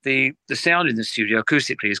before, the sound in the studio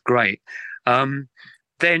acoustically is great,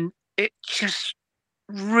 then it just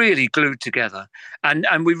really glued together.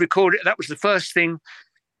 And we recorded, that was the first thing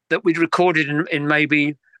that we'd recorded in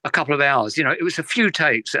maybe a couple of hours. You know, it was a few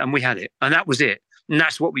takes and we had it, and that was it. And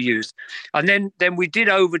that's what we used. And then we did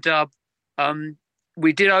overdub.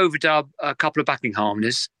 We did overdub a couple of backing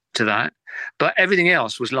harmonies to that, but everything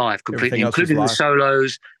else was live completely, including the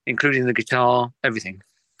solos, including the guitar, everything.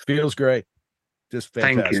 Feels great. Just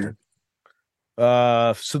fantastic. Thank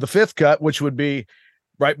you. So the fifth cut, which would be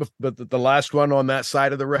right before the last one on that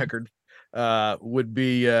side of the record, would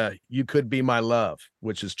be You Could Be My Love,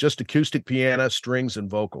 which is just acoustic piano, strings, and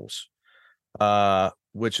vocals,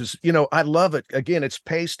 which is, you know, I love it. Again, it's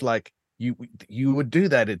paced like you would do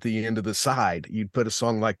that at the end of the side. You'd put a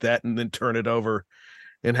song like that and then turn it over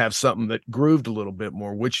and have something that grooved a little bit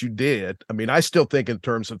more, which you did. I mean, I still think in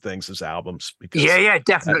terms of things as albums. Because,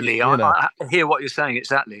 definitely. I hear what you're saying,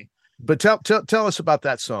 exactly. But tell us about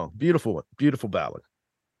that song. Beautiful ballad.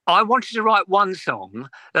 I wanted to write one song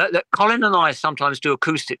that Colin and I sometimes do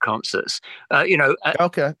acoustic concerts.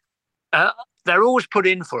 Okay. They're always put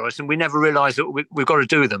in for us, and we never realise that we've got to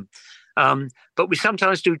do them. But we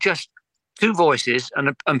sometimes do just two voices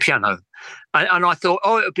and piano. And I thought,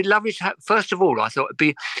 it would be lovely to have, first of all, I thought it'd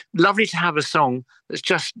be lovely to have a song that's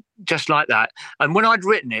just like that. And when I'd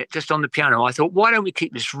written it just on the piano, I thought, why don't we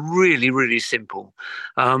keep this really, really simple?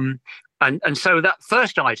 And so that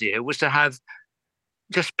first idea was to have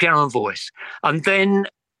just piano and voice. And then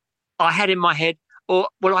I had in my head,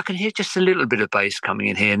 I can hear just a little bit of bass coming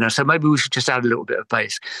in here now, so maybe we should just add a little bit of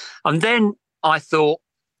bass. And then I thought,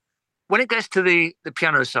 when it gets to the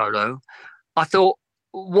piano solo, I thought,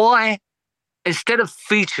 why, instead of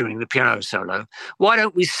featuring the piano solo, why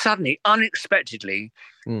don't we suddenly, unexpectedly,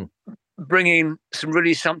 bring in some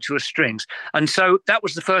really sumptuous strings? And so that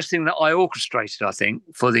was the first thing that I orchestrated, I think,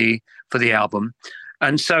 for the album.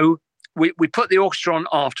 And so we put the orchestra on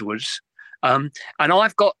afterwards, And I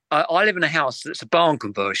live in a house that's a barn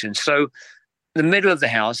conversion. So the middle of the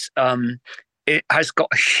house, it has got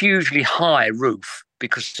a hugely high roof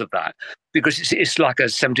because of that, because it's like a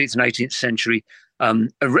 17th and 18th century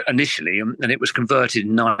initially, and it was converted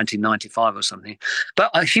in 1995 or something.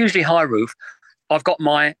 But a hugely high roof. I've got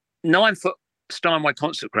my 9-foot Steinway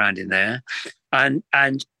concert grand in there, and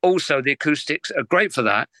also the acoustics are great for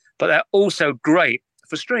that, but they're also great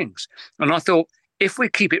for strings. And I thought, if we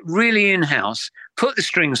keep it really in-house, put the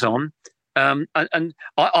strings on, and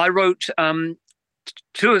I wrote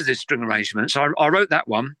 2 of the string arrangements. I wrote that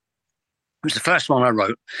one. It was the first one I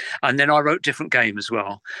wrote, and then I wrote Different Game as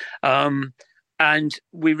well. And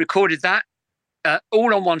we recorded that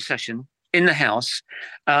all on one session in the house.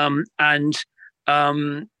 And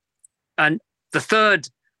the third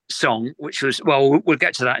song, which was, well, we'll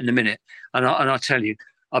get to that in a minute, and I'll tell you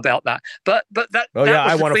about that. But that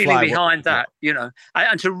was the feeling behind that, you know,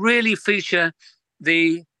 and to really feature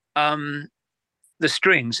the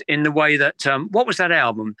strings in the way that what was that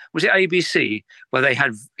album? Was it ABC, where they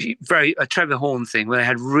had a Trevor Horn thing where they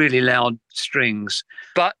had really loud strings?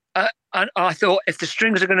 But and I thought, if the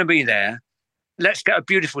strings are going to be there, let's get a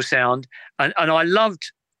beautiful sound. And I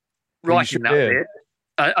loved writing that bit,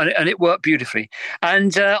 and it worked beautifully.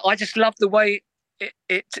 And I just loved the way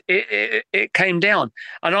it came down.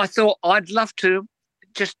 And I thought I'd love to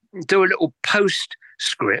just do a little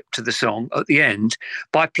postscript to the song at the end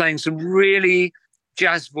by playing some really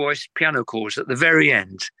jazz voice piano chords at the very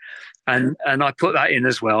end, and I put that in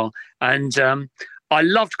as well. And I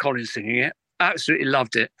loved Colin singing it, absolutely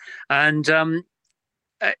loved it, and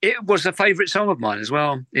it was a favourite song of mine as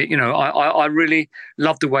well. I really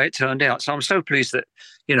loved the way it turned out. So I'm so pleased that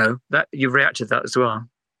that you reacted to that as well.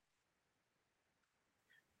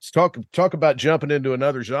 Let's talk about jumping into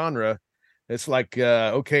another genre. It's like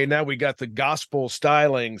okay, now we got the gospel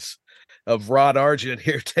stylings of Rod Argent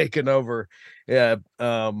here taking over. Yeah.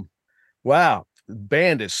 Wow. The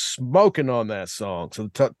band is smoking on that song. So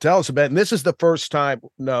tell us about it. And this is the first time.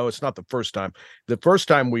 No, it's not the first time. The first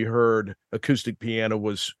time we heard acoustic piano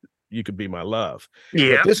was You Could Be My Love.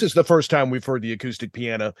 Yeah. But this is the first time we've heard the acoustic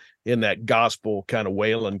piano in that gospel kind of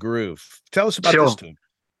wail and groove. Tell us about this tune.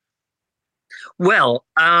 Well,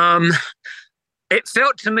 it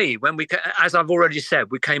felt to me when as I've already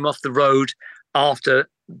said, we came off the road after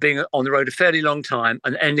being on the road a fairly long time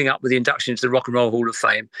and ending up with the induction into the Rock and Roll Hall of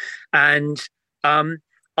Fame. And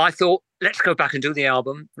I thought, let's go back and do the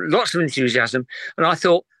album. Lots of enthusiasm. And I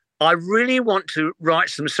thought, I really want to write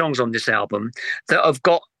some songs on this album that have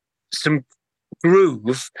got some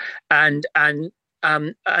groove and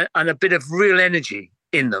a bit of real energy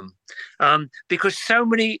in them. Because so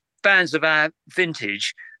many bands of our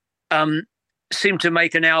vintage seem to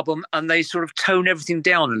make an album and they sort of tone everything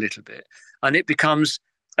down a little bit, and it becomes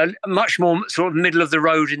a much more sort of middle of the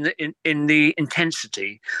road in the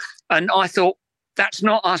intensity. And I thought, that's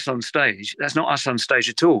not us on stage. That's not us on stage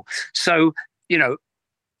at all. So,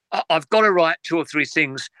 I've got to write 2 or 3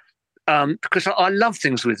 things because I love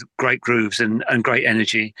things with great grooves and great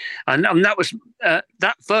energy. And that was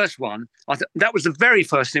that first one. That was the very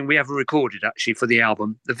first thing we ever recorded, actually, for the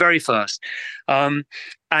album, the very first. And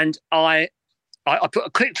I put a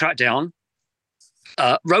click track down,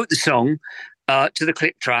 wrote the song to the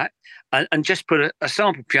click track, and just put a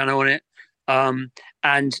sample piano on it.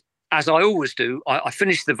 And as I always do, I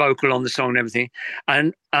finished the vocal on the song and everything,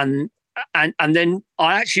 and then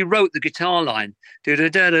I actually wrote the guitar line, that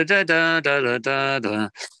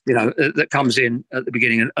comes in at the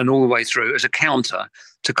beginning and all the way through as a counter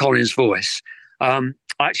to Colin's voice. I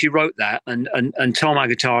actually wrote that, and Tom, our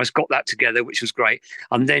guitarist, got that together, which was great,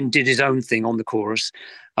 and then did his own thing on the chorus.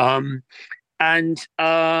 And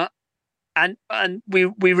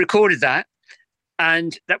we recorded that,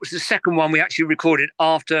 and that was the second one we actually recorded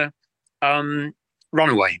after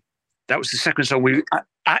Runaway. That was the second song we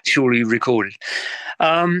actually recorded,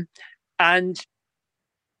 and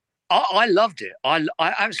I loved it. I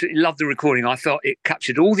absolutely loved the recording. I felt it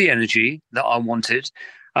captured all the energy that I wanted,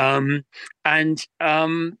 and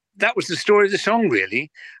that was the story of the song,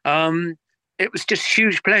 really. It was just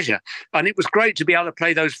huge pleasure, and it was great to be able to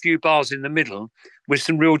play those few bars in the middle with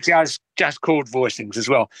some real jazz chord voicings as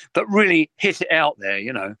well, but really hit it out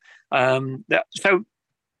there, so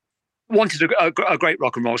wanted a great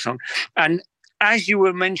rock and roll song. And as you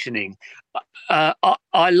were mentioning,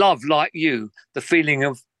 I love, like you, the feeling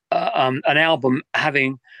of an album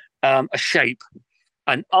having a shape.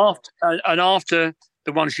 And after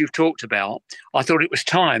the ones you've talked about, I thought it was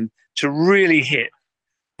time to really hit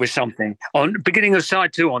with something. On beginning of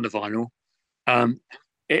side 2 on the vinyl,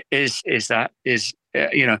 I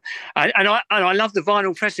love the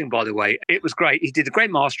vinyl pressing, by the way. It was great. He did a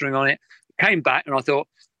great mastering on it. Came back, and I thought,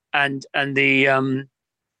 and the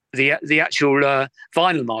actual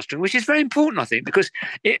vinyl mastering, which is very important, I think, because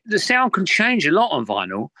the sound can change a lot on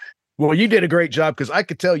vinyl. Well, you did a great job, because I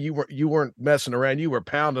could tell you weren't messing around. You were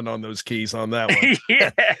pounding on those keys on that one. Yeah.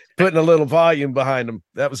 Putting a little volume behind them.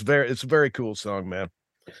 It's a very cool song, man.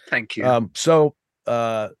 Thank you. So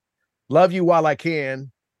Love You While I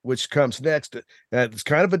Can, which comes next. It's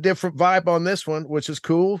kind of a different vibe on this one, which is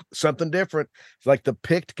cool. Something different. It's like the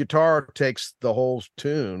picked guitar takes the whole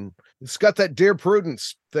tune. It's got that Dear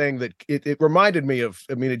Prudence thing that it reminded me of.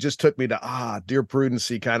 I mean, it just took me to Dear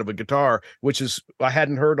Prudence-y kind of a guitar, which is I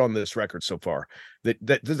hadn't heard on this record so far.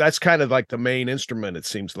 That's kind of like the main instrument, it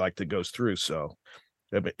seems like, that goes through. So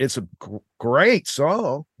it's a great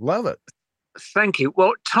song. Love it. Thank you.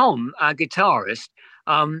 Well, Tom, our guitarist,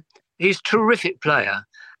 he's a terrific player.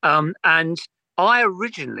 And I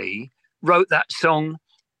originally wrote that song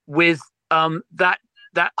with that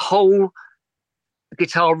whole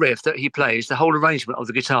guitar riff that he plays, the whole arrangement of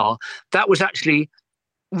the guitar, that was actually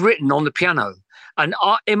written on the piano. And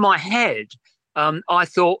in my head, I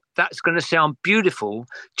thought that's going to sound beautiful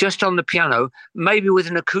just on the piano, maybe with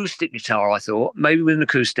an acoustic guitar, maybe with an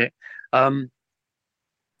acoustic.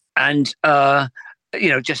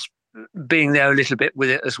 Just being there a little bit with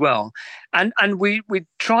it as well. And we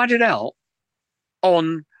tried it out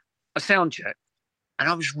on a sound check, and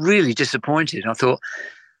I was really disappointed. I thought,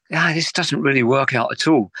 this doesn't really work out at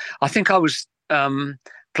all. I think I was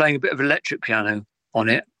playing a bit of electric piano on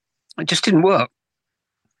it. It just didn't work.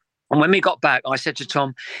 And when we got back, I said to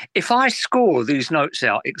Tom, if I score these notes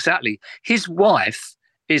out exactly, his wife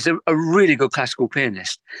is a really good classical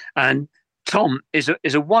pianist, and Tom is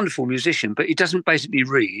a wonderful musician, but he doesn't basically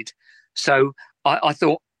read. So I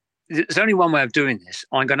thought, there's only one way of doing this.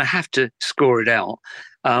 I'm going to have to score it out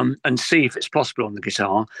and see if it's possible on the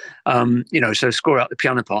guitar. So score out the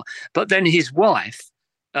piano part. But then his wife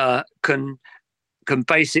can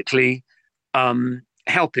basically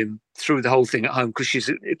help him through the whole thing at home, because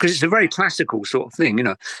it's a very classical sort of thing,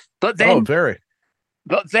 But then,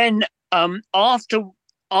 But then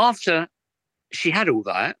after she had all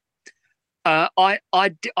that, I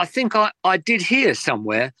think I did hear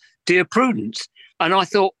somewhere Dear Prudence, and I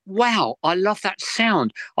thought, wow, I love that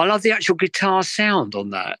sound. I love the actual guitar sound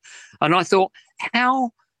on that. And I thought,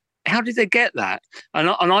 how did they get that? And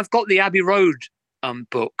I've got the Abbey Road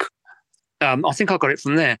book. I think I got it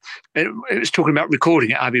from there. It was talking about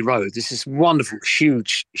recording at Abbey Road. This is wonderful,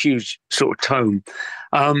 huge sort of tome.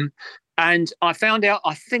 And I found out,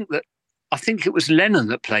 I think it was Lennon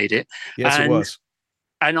that played it. Yes, it was.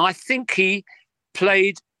 And I think he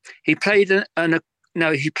played an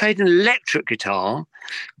electric guitar,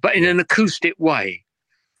 but in an acoustic way.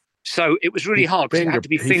 So it was really hard, because it had to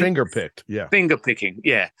be finger picked. Yeah. Finger picking.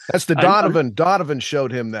 Yeah. That's the Donovan. Donovan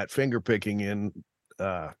showed him that finger picking in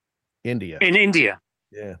India. In India.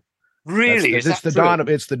 Yeah. Really? It's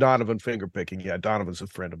the Donovan finger picking. Yeah. Donovan's a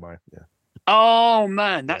friend of mine. Yeah. Oh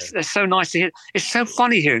man, that's so nice to hear. It's so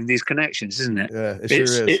funny hearing these connections, isn't it? Yeah, it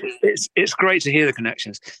sure is. It's great to hear the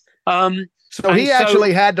connections. So he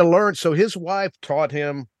actually had to learn. So his wife taught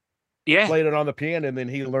him. Yeah, played it on the piano, and then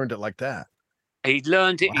he learned it like that. He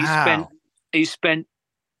learned it. Wow. He spent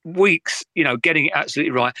weeks, getting it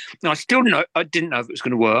absolutely right. Now I didn't know if it was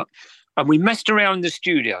going to work, and we messed around in the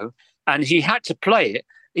studio, and he had to play it.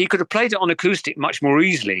 He could have played it on acoustic much more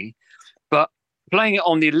easily, but playing it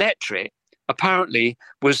on the electric apparently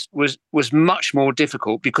was much more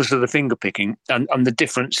difficult because of the finger picking and the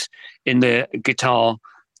difference in the guitar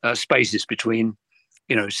spaces between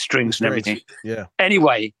strings and everything. Yeah.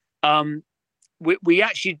 Anyway, we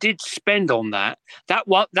actually did spend on that. That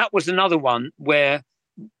was another one where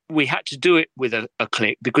we had to do it with a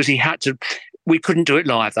click, because we couldn't do it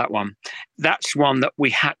live. That one. That's one that we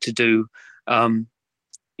had to do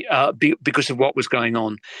because of what was going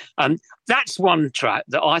on. And that's one track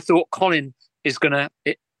that I thought Colin it's going to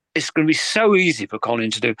be so easy for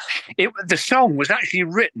Colin to do. The song was actually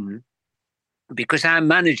written because our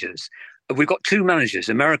managers, we've got two managers,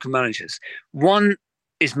 American managers. One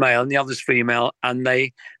is male and the other's female, and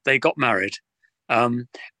they got married. And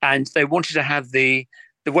they wanted to have the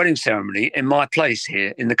wedding ceremony in my place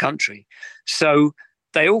here in the country. So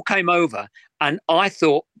they all came over, and I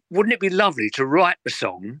thought, wouldn't it be lovely to write a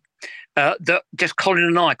song that just Colin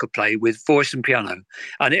and I could play with voice and piano,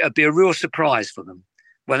 and it would be a real surprise for them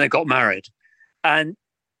when they got married. And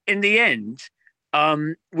in the end,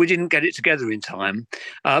 we didn't get it together in time,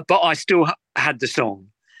 but I still had the song.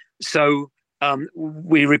 So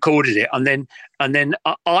we recorded it, and then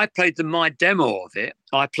I played my demo of it.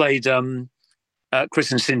 I played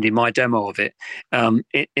Chris and Cindy my demo of it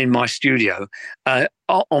in my studio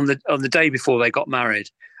on the day before they got married,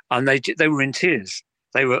 and they were in tears.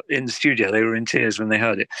 They were in the studio. They were in tears when they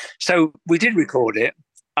heard it. So we did record it.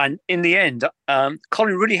 And in the end,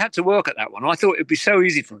 Colin really had to work at that one. I thought it'd be so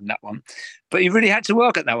easy for him, that one, but he really had to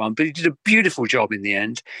work at that one. But he did a beautiful job in the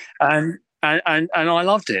end, and I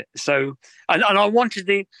loved it. So, and I wanted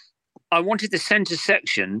the centre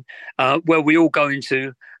section where we all go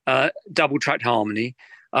into double tracked harmony.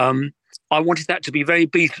 I wanted that to be very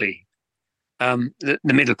Beatley. The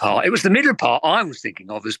middle part. It was the middle part I was thinking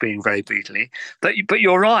of as being very Beatley. But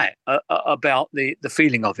you're right about the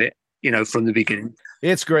feeling of it. From the beginning.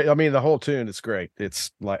 It's great. I mean, the whole tune is great. It's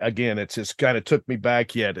like, again, it's just kind of took me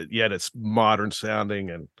back, yet it's modern sounding,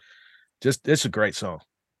 and just, it's a great song.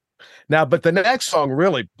 Now, but the next song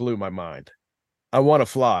really blew my mind. I Want to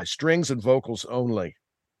Fly, strings and vocals only.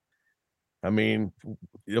 I mean,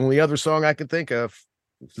 the only other song I can think of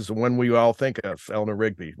is the one we all think of, Eleanor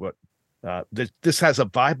Rigby. This has a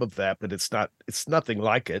vibe of that, but it's nothing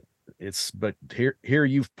like it. But here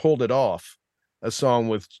you've pulled it off. A song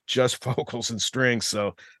with just vocals and strings.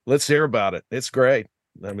 So let's hear about it. It's great.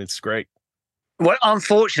 I mean, it's great. Well,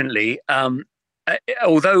 unfortunately,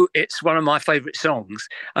 although it's one of my favorite songs,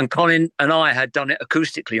 and Colin and I had done it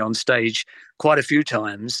acoustically on stage quite a few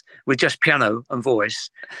times with just piano and voice,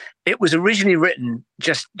 it was originally written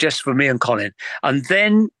just for me and Colin. And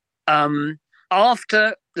then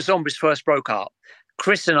after the Zombies first broke up,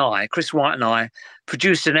 Chris White and I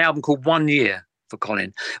produced an album called 1 Year for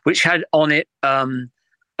Colin, which had on it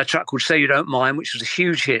a track called Say You Don't Mind, which was a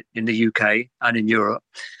huge hit in the UK and in Europe,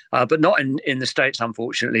 but not in the States,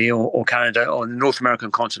 unfortunately, or Canada, or the North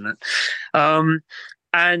American continent.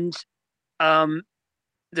 And the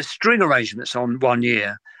string arrangements on 1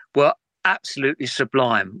 Year were absolutely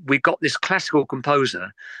sublime. We got this classical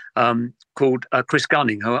composer called Chris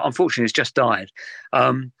Gunning, who unfortunately has just died.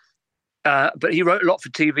 But he wrote a lot for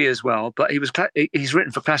TV as well. But he's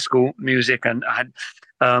written for classical music and had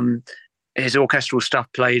his orchestral stuff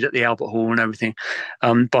played at the Albert Hall and everything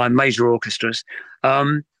by major orchestras.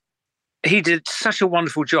 He did such a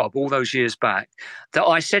wonderful job all those years back that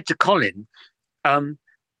I said to Colin, do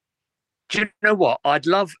you know what? I'd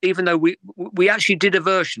love, even though we actually did a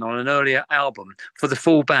version on an earlier album for the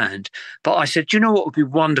full band, but I said, do you know what would be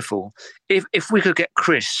wonderful? If we could get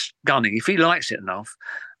Chris Gunning, if he likes it enough,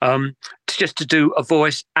 to do a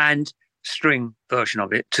voice and string version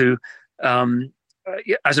of it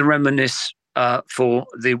as a reminisce for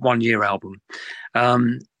the 1 Year album.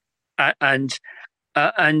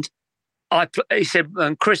 He said,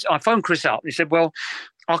 Chris, I phoned Chris up and he said, well,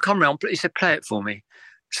 I'll come round. He said, play it for me.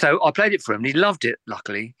 So I played it for him and he loved it.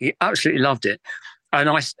 Luckily, he absolutely loved it. And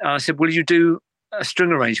I said, will you do a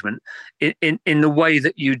string arrangement in the way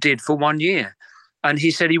that you did for 1 year? And he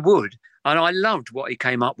said he would. And I loved what he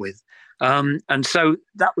came up with. And so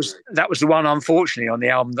that was the one, unfortunately, on the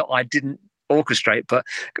album that I didn't orchestrate. But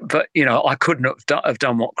I couldn't have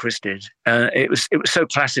done what Chris did. It was so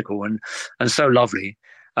classical and so lovely,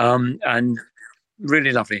 and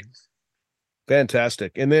really lovely.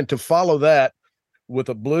 Fantastic. And then to follow that with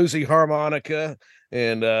a bluesy harmonica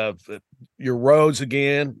and your Rhodes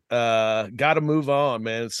again, got to move on,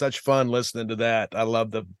 man. It's such fun listening to that. I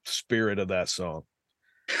love the spirit of that song.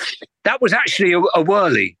 That was actually a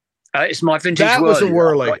whirly. It's my vintage. That whirly. Was a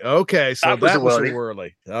whirly. Okay, so that was a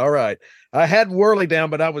whirly. All right, I had whirly down,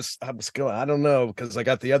 but I was going. I don't know, because I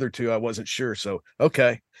got the other two. I wasn't sure. So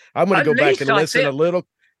okay, I'm going to go back and listen a little.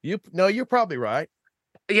 You're probably right.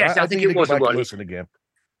 Yes, I think it was a whirly. Listen again.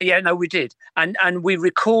 Yeah, no, we did, and we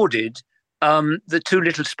recorded the two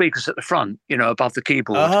little speakers at the front, above the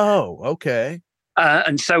keyboard. Oh, okay.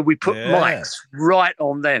 And so we put mics right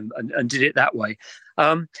on them and did it that way.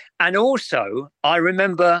 And also, I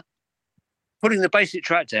remember putting the basic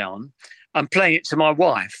track down and playing it to my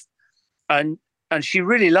wife. And she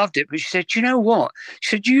really loved it. But she said, you know what?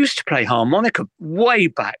 She said, you used to play harmonica way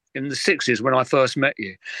back in the 60s when I first met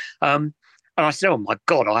you. And I said, oh, my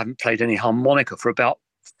God, I haven't played any harmonica for about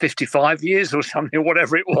 55 years or something, or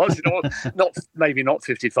whatever it was, maybe not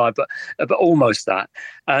 55, but almost that.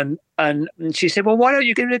 And she said, well, why don't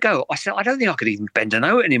you give it a go? I said, I don't think I could even bend a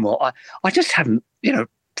note anymore. I just haven't,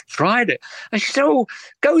 tried it. And she said, oh,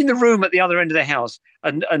 go in the room at the other end of the house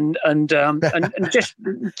and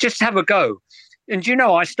just have a go. And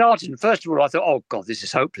I started, and first of all, I thought, oh God, this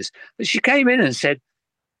is hopeless. But she came in and said,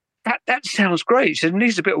 that sounds great. She said, it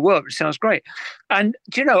needs a bit of work, but it sounds great. And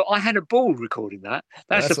I had a ball recording that.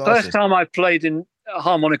 That's the first time I played in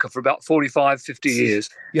harmonica for about 45, 50 years.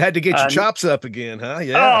 You had to get your chops up again, huh?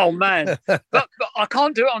 Yeah. Oh man, but I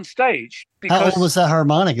can't do it on stage because. How old was that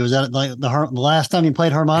harmonica? Was that like the last time you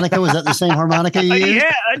played harmonica? Was that the same harmonica you used?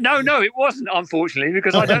 Yeah, no, it wasn't, unfortunately,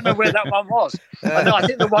 because I don't know where that one was. No, I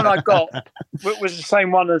think the one I got was the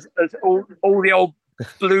same one as all the old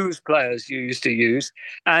blues players you used to use.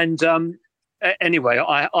 And anyway,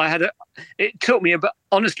 I had it took me about,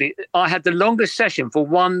 honestly, I had the longest session for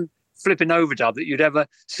one flipping overdub that you'd ever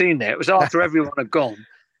seen there. It was after everyone had gone.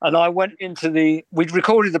 And I went into we'd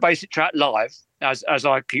recorded the basic track live, as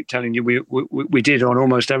I keep telling you, we did on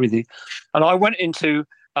almost everything. And I went into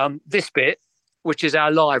this bit, which is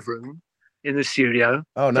our live room in the studio.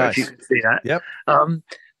 Oh, nice. If you can see that. Yep.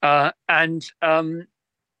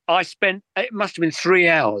 I spent, it must have been 3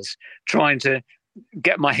 hours trying to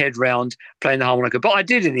get my head round playing the harmonica. But I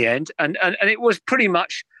did in the end. And it was pretty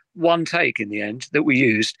much one take in the end that we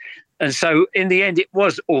used. And so in the end, it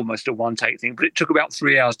was almost a one-take thing, but it took about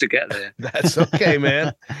 3 hours to get there. That's okay,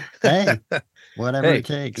 man. Hey, whatever it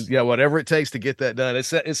takes. Yeah, whatever it takes to get that done. It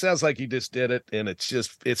sounds like you just did it, and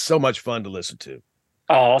it's so much fun to listen to.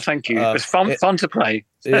 Oh, thank you. It was fun to play.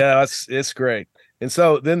 Yeah, it's great. And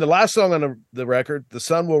so then the last song on the record, "The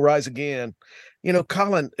Sun Will Rise Again,"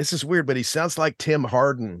 Colin, this is weird, but he sounds like Tim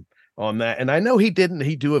Hardin on that. And I know he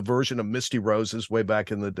do a version of Misty Roses way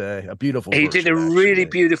back in the day, a beautiful he version, did a really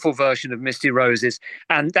beautiful version of Misty Roses,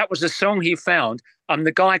 and that was a song he found.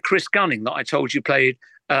 The guy Chris Gunning that I told you played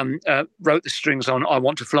wrote the strings on I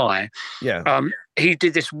Want to Fly. Yeah. He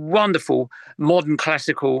did this wonderful modern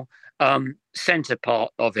classical center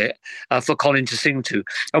part of it for Colin to sing to.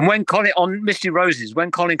 And when Colin on Misty Roses, when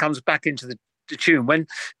Colin comes back into the tune, when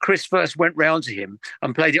Chris first went round to him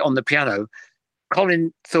and played it on the piano,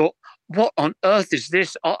 Colin thought, what on earth is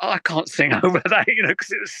this? I can't sing over that,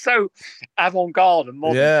 because it was so avant-garde and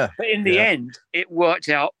modern. Yeah. But in the end, it worked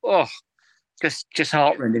out. Oh, just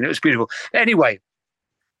heartrending. It was beautiful. Anyway,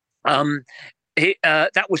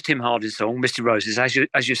 that was Tim Hardin's song, Misty Roses, as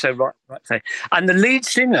you so right say. And the lead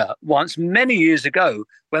singer, once many years ago,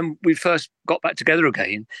 when we first got back together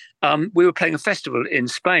again, we were playing a festival in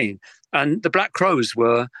Spain, and the Black Crows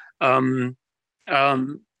were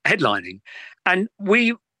headlining, and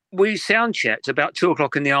we sound checked about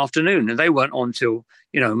 2:00 in the afternoon, and they weren't on till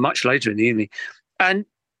much later in the evening, and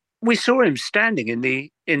we saw him standing in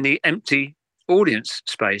the empty audience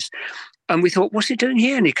space, and we thought, what's he doing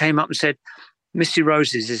here? And he came up and said, Misty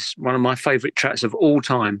Roses is one of my favorite tracks of all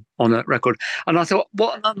time on that record. And I thought,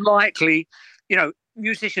 what an unlikely,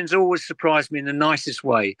 musicians always surprise me in the nicest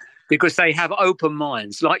way, because they have open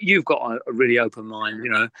minds. Like you've got a really open mind,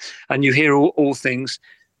 and you hear all things.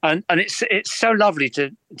 And it's so lovely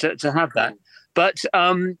to have that. But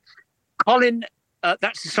Colin,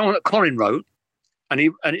 that's the song that Colin wrote, and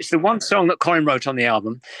it's the one song that Colin wrote on the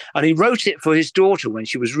album, and he wrote it for his daughter when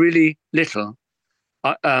she was really little,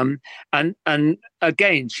 and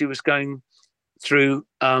again she was going through.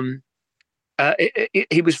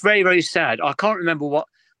 He was very, very sad. I can't remember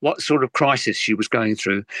what sort of crisis she was going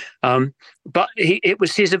through, but it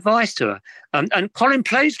was his advice to her. And Colin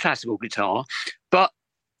plays classical guitar, but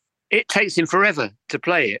it takes him forever to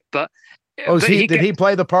play it. But did he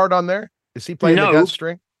play the part on there? Is he playing the gut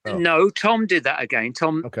string? Oh. No, Tom did that again.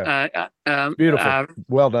 Tom, okay. Beautiful,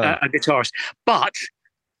 well done, a guitarist. But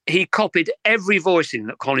he copied every voicing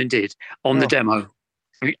that Colin did on the demo.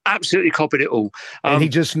 He absolutely copied it all, and he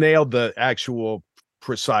just nailed the actual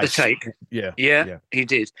precise take. Yeah, he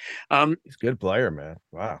did. He's a good player, man.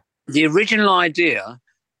 Wow. The original idea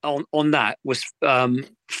on that was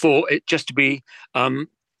for it just to be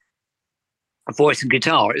voice and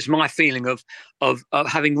guitar. It's my feeling of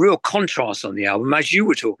having real contrast on the album, as you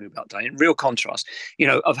were talking about, Dane. Real contrast,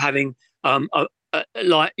 of having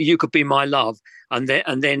like You Could Be My Love, and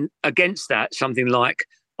then against that something like,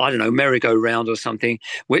 I don't know, Merry-Go-Round or something,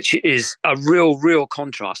 which is a real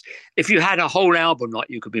contrast. If you had a whole album like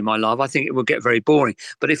You Could Be My Love, I think it would get very boring.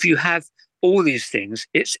 But if you have all these things,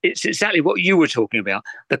 it's exactly what you were talking about,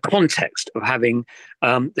 the context of having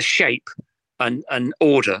the shape and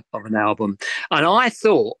order of an album. And I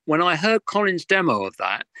thought, when I heard Colin's demo of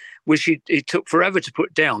that, which he took forever to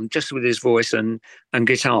put down just with his voice and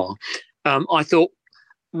guitar, I thought,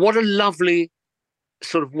 what a lovely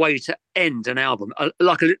sort of way to end an album,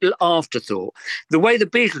 like a little afterthought, the way the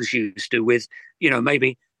Beatles used to, with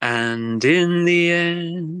maybe, and in the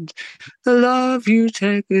end the love you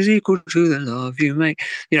take is equal to the love you make.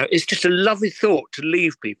 It's just a lovely thought to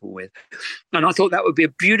leave people with, and I thought that would be a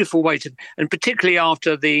beautiful way to, and particularly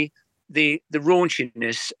after the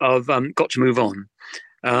raunchiness of Got to Move On,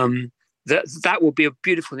 that would be a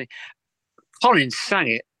beautiful thing. Colin sang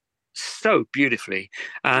it so beautifully,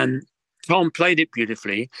 and Tom played it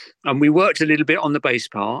beautifully, and we worked a little bit on the bass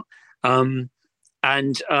part, and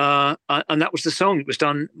that was the song. It was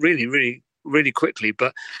done really, really, really quickly,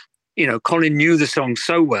 but Colin knew the song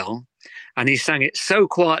so well, and he sang it so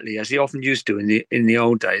quietly, as he often used to in the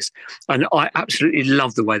old days, and I absolutely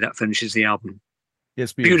love the way that finishes the album.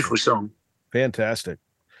 It's beautiful song, fantastic.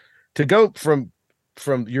 To go from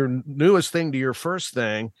your newest thing to your first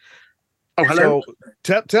thing. Oh, hello.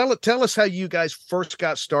 So tell us how you guys first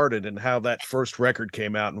got started and how that first record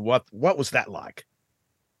came out, and what was that like?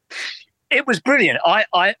 It was brilliant. I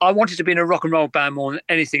wanted to be in a rock and roll band more than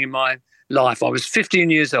anything in my life. I was 15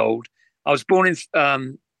 years old. I was born in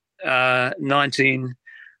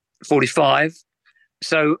 1945,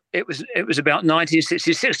 so it was about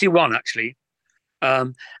 61 actually.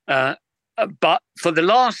 But for the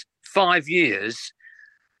last 5 years,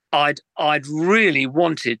 I'd really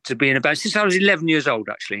wanted to be in a band since I was 11 years old.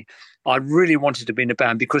 Actually, I really wanted to be in a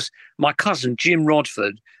band because my cousin Jim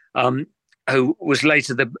Rodford, who was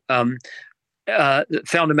later the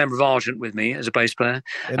founder member of Argent with me as a bass player,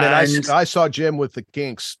 and then I saw Jim with the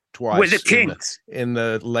Kinks twice. With the Kinks in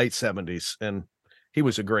the late 70s, and he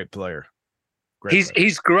was a great player.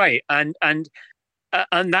 He's great, and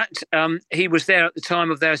that he was there at the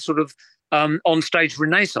time of their sort of on-stage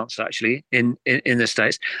renaissance, actually, in the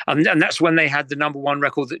States, and that's when they had the #1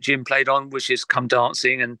 record that Jim played on, which is "Come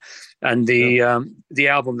Dancing," and the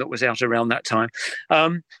album that was out around that time.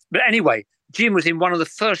 But anyway, Jim was in one of the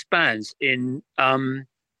first bands in the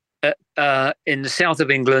south of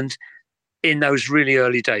England in those really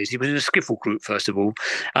early days. He was in a skiffle group, first of all,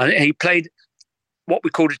 and he played what we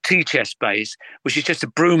called a tea-chest bass, which is just a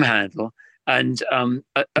broom handle and a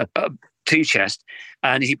tea chest,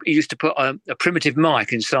 and he used to put a primitive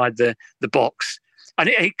mic inside the box, and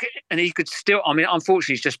he could still. I mean,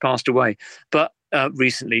 unfortunately, he's just passed away, but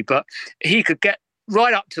recently. But he could get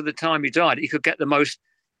right up to the time he died. He could get the most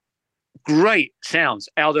great sounds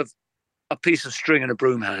out of a piece of string and a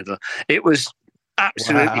broom handle. It was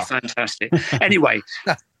absolutely fantastic. Anyway,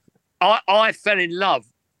 I fell in love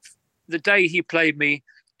the day he played me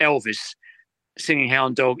Elvis singing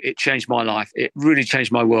Hound Dog. It changed my life. It really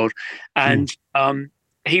changed my world. And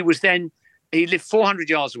he lived 400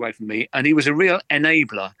 yards away from me, and he was a real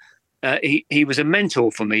enabler. He was a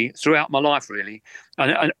mentor for me throughout my life, really,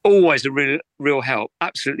 and always a real help.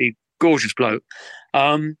 Absolutely gorgeous bloke.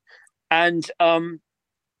 I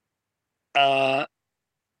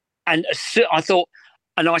thought,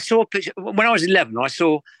 and I saw a picture when I was 11. I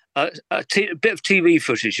saw a bit of TV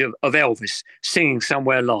footage of Elvis singing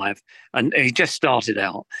somewhere live, and he just started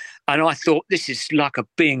out. And I thought, this is like a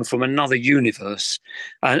being from another universe.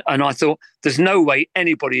 And I thought, there's no way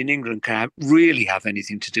anybody in England can really have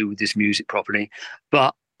anything to do with this music properly.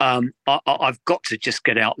 But I've got to just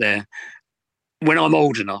get out there when I'm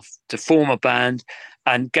old enough to form a band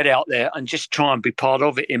and get out there and just try and be part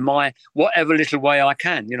of it in my whatever little way I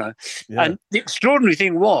can, Yeah. And the extraordinary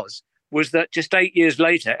thing was that just 8 years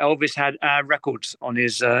later, Elvis had our records on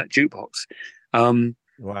his jukebox,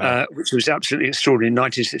 which was absolutely extraordinary in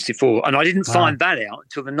 1964. And I didn't find that out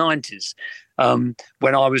until the 90s,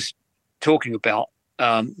 when I was talking about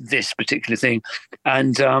this particular thing.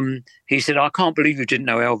 And he said, I can't believe you didn't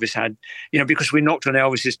know Elvis had, because we knocked on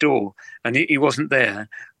Elvis's door and he wasn't there.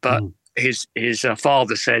 But his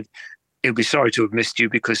father said, he'll be sorry to have missed you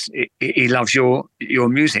because he loves your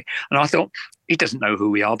music. And I thought, he doesn't know who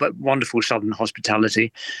we are, but wonderful Southern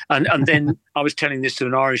hospitality. And then I was telling this to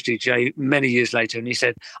an Irish DJ many years later, and he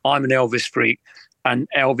said, I'm an Elvis freak. And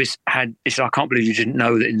Elvis he said, I can't believe you didn't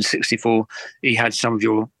know that in '64 he had some of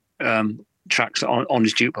your tracks on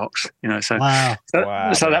his jukebox. So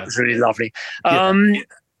that was really lovely. I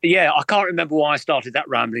can't remember why I started that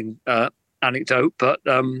rambling anecdote, but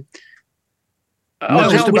how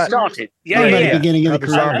we started. The beginning of the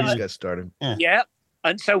career. Got started. Yeah.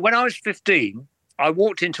 And so when I was 15, I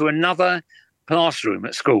walked into another classroom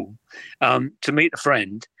at school to meet a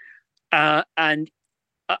friend, and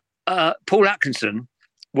Paul Atkinson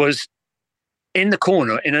was in the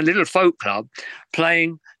corner in a little folk club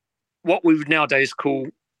playing what we would nowadays call,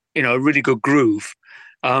 a really good groove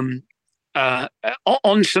on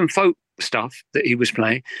some folk stuff that he was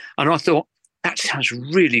playing. And I thought, that sounds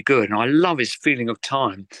really good. And I love his feeling of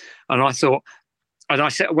time. And I thought, and I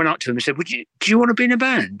went up to him and said, do you want to be in a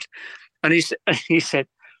band? And he said,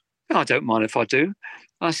 oh, I don't mind if I do.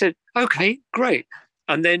 I said, okay, great.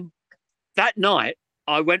 And then that night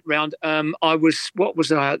I went round, what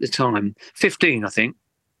was I at the time? 15, I think.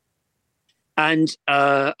 And,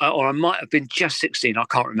 or I might have been just 16, I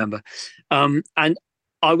can't remember. And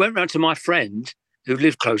I went round to my friend who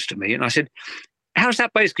lived close to me and I said, how's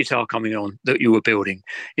that bass guitar coming on that you were building?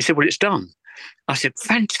 He said, well, it's done. I said,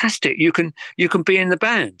 fantastic. You can be in the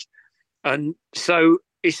band. And so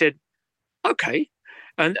he said, okay.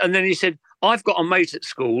 And then he said, I've got a mate at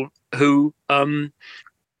school who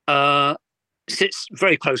sits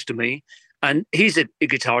very close to me, and he's a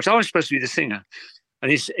guitarist. I was supposed to be the singer.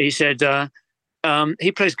 And he said,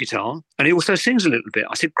 he plays guitar and he also sings a little bit.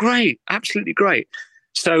 I said, great, absolutely great.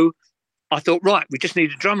 So I thought, right, we just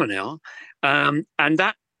need a drummer now. And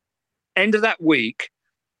that end of that week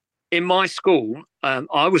in my school,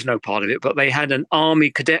 I was no part of it, but they had an army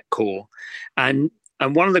cadet corps. And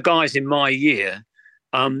one of the guys in my year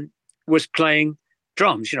was playing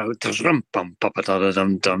drums, just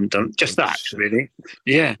that, really.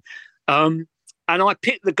 Yeah. And I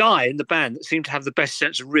picked the guy in the band that seemed to have the best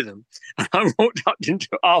sense of rhythm. And I walked up to him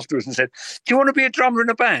afterwards and said, do you want to be a drummer in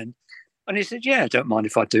a band? And he said, yeah, I don't mind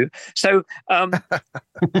if I do. So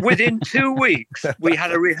within 2 weeks, we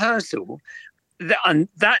had a rehearsal. And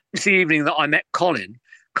that's the evening that I met Colin.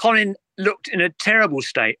 Colin looked in a terrible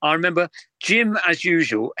state. I remember Jim, as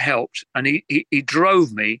usual, helped. And he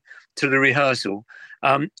drove me to the rehearsal.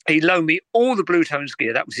 He loaned me all the Blue Tones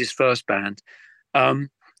gear. That was his first band.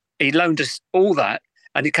 He loaned us all that,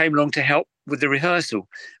 and he came along to help with the rehearsal.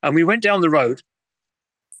 And we went down the road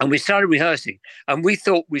and we started rehearsing, and we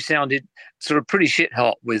thought we sounded sort of pretty shit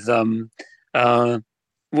hot with the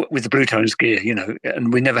Blue Tones gear,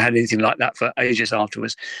 and we never had anything like that for ages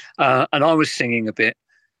afterwards. And I was singing a bit.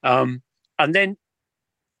 And then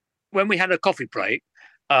when we had a coffee break,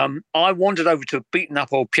 I wandered over to a beaten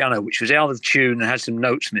up old piano, which was out of tune and had some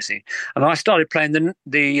notes missing. And I started playing the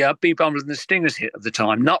Bee Bumble and the Stingers hit of the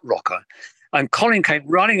time, Nut Rocker. And Colin came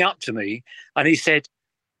running up to me and he said,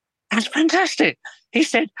 that's fantastic. He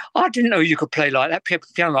said, I didn't know you could play like that,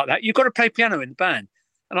 piano like that. You've got to play piano in the band.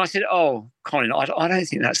 And I said, oh, Colin, I don't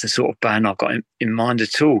think that's the sort of band I've got in mind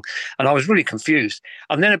at all. And I was really confused.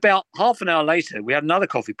 And then about half an hour later, we had another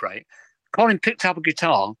coffee break. Colin picked up a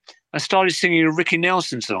guitar and started singing a Ricky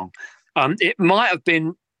Nelson song. It might have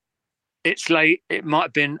been It's Late. It might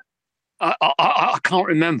have been, I can't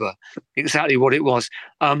remember exactly what it was.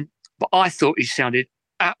 But I thought he sounded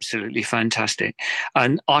absolutely fantastic.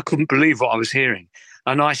 And I couldn't believe what I was hearing.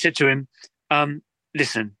 And I said to him,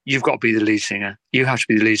 listen, you've got to be the lead singer. You have to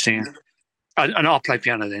be the lead singer. And I'll play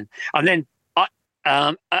piano then. And then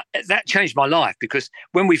that changed my life, because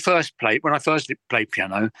when I first played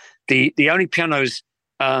piano, the only pianos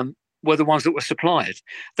were the ones that were supplied.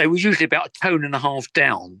 They were usually about a tone and a half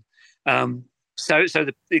down. So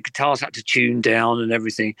the guitars had to tune down and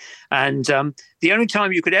everything. And the only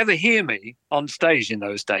time you could ever hear me on stage in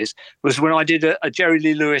those days was when I did a Jerry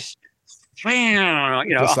Lee Lewis, down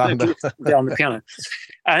the piano.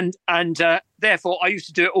 And therefore I used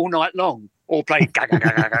to do it all night long, or play I'm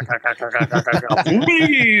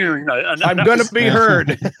going to be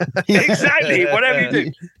heard. Exactly, whatever you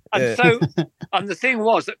do. And so, and the thing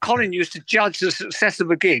was that Colin used to judge the success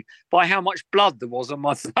of a gig by how much blood there was on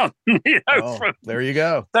my thumb. There you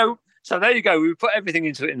go. So there you go. We put everything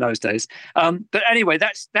into it in those days. But anyway,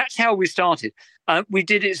 that's how we started. We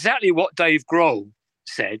did exactly what Dave Grohl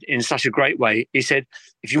said in such a great way. He said,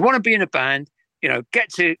 if you want to be in a band, get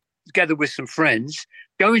together with some friends,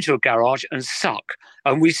 go into a garage and suck.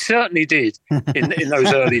 And we certainly did in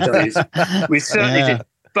those early days. We certainly did.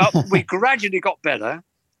 But we gradually got better.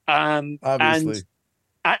 Obviously.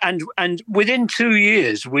 And within 2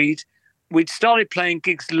 years, we'd started playing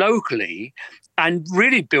gigs locally and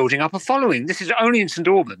really building up a following. This is only in St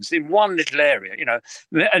Albans, in one little area,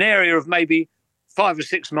 an area of maybe 5 or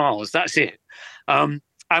 6 miles. That's it. And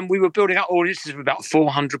we were building up audiences of about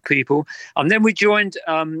 400 people. And then we joined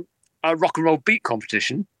a rock and roll beat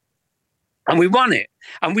competition, and we won it.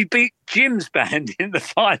 And we beat Jim's band in the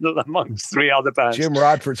final amongst 3 other bands. Jim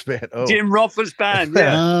Rodford's band. Oh. Jim Rodford's band,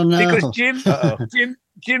 yeah. Oh, no. Because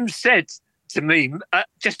Jim said to me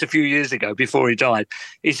just a few years ago, before he died,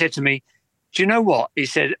 he said to me, do you know what? He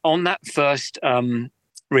said, on that first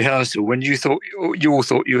rehearsal, when you all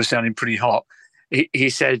thought you were sounding pretty hot, he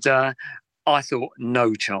said, I thought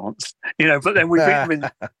no chance, but then we beat them in,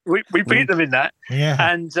 we beat them in that. Yeah.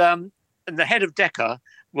 And the head of Decca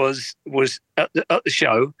was at the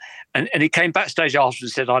show, and he came backstage afterwards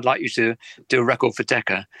and said, I'd like you to do a record for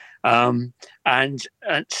Decca. And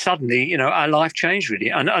suddenly, our life changed really.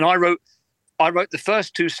 And I wrote the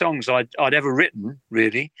first 2 songs I'd ever written,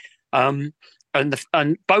 really. And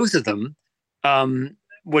both of them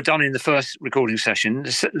were done in the first recording session.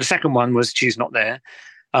 The second one was She's Not There.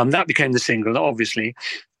 That became the single, obviously.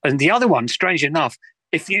 And the other one, strange enough,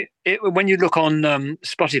 when you look on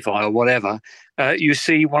Spotify or whatever, you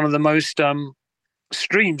see one of the most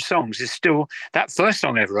streamed songs is still that first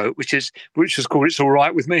song I ever wrote, which was called "It's All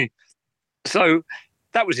Right with Me." So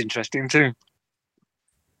that was interesting too.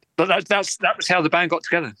 But that was how the band got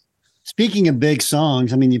together. Speaking of big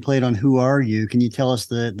songs, I mean, you played on "Who Are You?" Can you tell us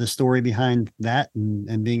the story behind that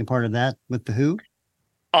and being a part of that with the Who?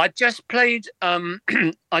 I just played on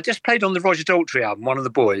the Roger Daltrey album, One of the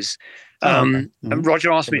Boys. And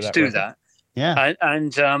Roger asked me to do that. Yeah.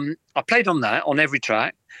 And I played on that on every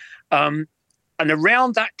track. And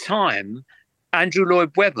around that time, Andrew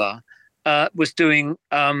Lloyd Webber was doing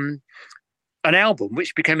an album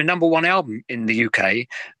which became a #1 album in the UK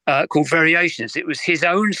called Variations. It was his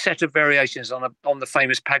own set of variations on the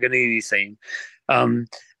famous Paganini theme.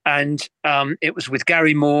 And it was with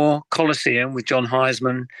Gary Moore, Colosseum with John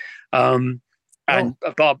Heisman, and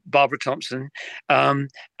Barbara Thompson.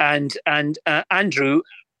 And Andrew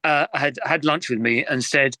had lunch with me and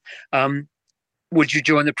said, would you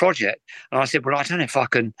join the project? And I said, well, I don't know if I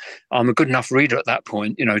can. I'm a good enough reader at that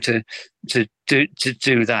point, to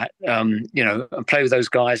do that, and play with those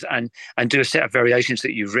guys and do a set of variations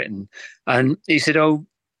that you've written. And he said,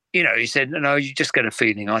 he said, no, you just get a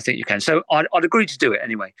feeling. I think you can. So I'd agreed to do it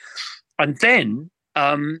anyway. And then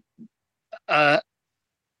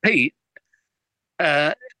Pete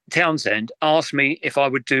Townsend asked me if I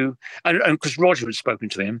would do, and because Roger had spoken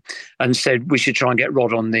to him and said we should try and get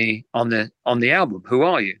Rod on the album. Who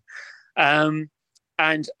Are You? And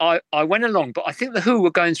I went along, but I think the Who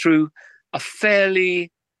were going through a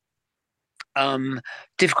fairly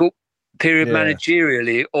difficult period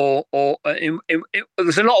managerially, or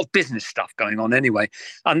there's a lot of business stuff going on anyway,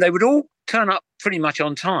 and they would all turn up pretty much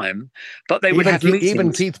on time, but they would have meetings.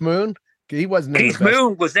 Even Keith Moon, he wasn't. Keith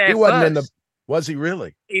Moon was there. He wasn't in the. Was he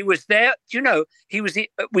really? He was there. He was.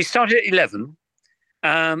 We started at 11,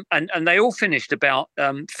 and they all finished about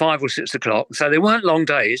 5 or 6 o'clock. So they weren't long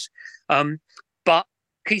days, but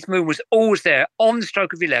Keith Moon was always there on the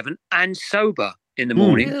stroke of 11 and sober in the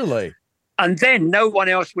morning. Really? And then no one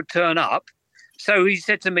else would turn up. So he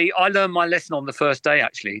said to me, I learned my lesson on the first day,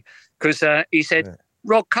 actually, because he said,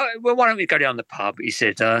 Rod, well, why don't we go down the pub? He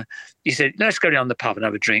said, let's go down the pub and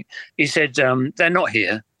have a drink. He said, they're not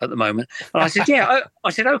here at the moment. And I said, yeah. I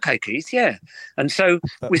said, okay, Keith, yeah. And so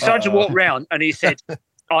we started to walk round, and he said,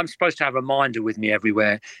 I'm supposed to have a minder with me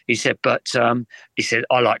everywhere. He said, but he said,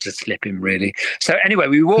 I like to slip him, really. So anyway,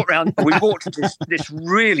 we walked round, we walked to this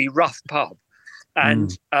really rough pub.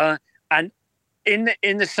 And in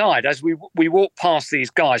the side, as we walked past these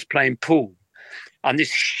guys playing pool, and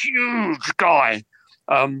this huge guy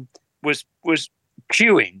was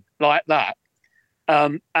queuing like that,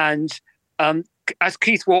 and as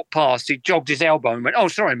Keith walked past, he jogged his elbow and went, "Oh,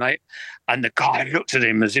 sorry, mate." And the guy looked at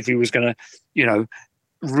him as if he was going to,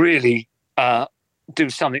 really do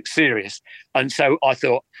something serious. And so I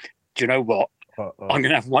thought, do you know what? I'm going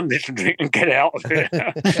to have one little drink and get out of here.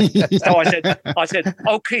 So I said,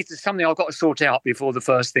 oh, Keith, there's something I've got to sort out before the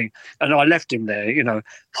first thing. And I left him there,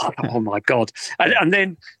 oh my God. And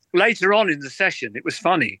then later on in the session, it was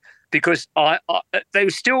funny because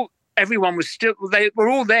everyone was still, they were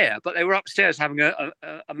all there, but they were upstairs having a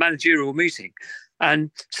managerial meeting.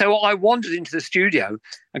 And so I wandered into the studio,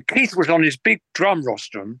 and Keith was on his big drum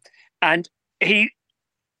rostrum, and he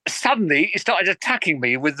suddenly started attacking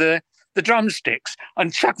me with the drumsticks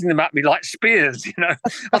and chucking them at me like spears,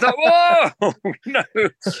 I thought, whoa, no.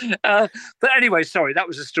 But anyway, sorry, that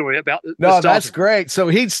was a story about that's great. So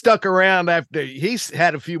he stuck around after he's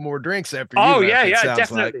had a few more drinks after you. Oh, yeah,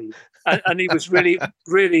 definitely. Like. And he was really,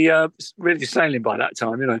 really, really sailing by that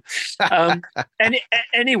time,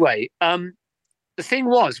 Anyway, the thing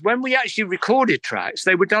was, when we actually recorded tracks,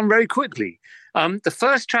 they were done very quickly. The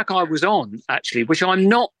first track I was on, actually, which I'm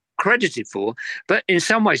not credited for, but in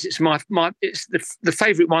some ways it's it's the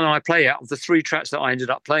favorite one I play out of the 3 tracks that I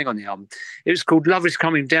ended up playing on the album. It was called Love Is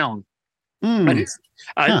Coming Down. And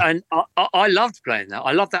I loved playing that.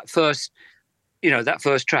 I loved that first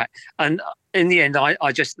track. And in the end,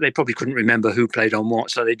 they probably couldn't remember who played on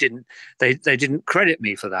what, so they didn't credit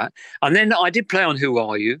me for that. And then I did play on Who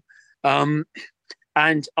Are You?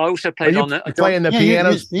 And I also played on the playing the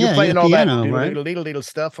pianos. You're playing all piano, that right? little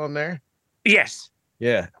stuff on there. Yes.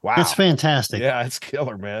 Yeah. Wow. That's fantastic. Yeah, it's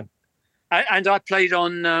killer, man. And I played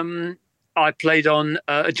on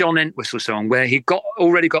a John Entwistle song where he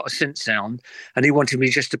already got a synth sound, and he wanted me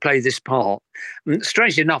just to play this part. And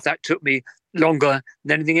strangely enough, that took me longer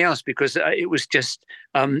than anything else because it was just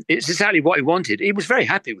it's exactly what he wanted. He was very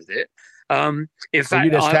happy with it. In fact,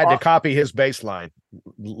 you just had to copy his bass line.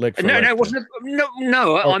 No, it wasn't.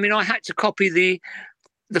 No. I mean, I had to copy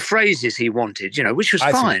the phrases he wanted, which was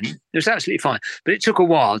fine. It was absolutely fine, but it took a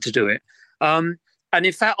while to do it. And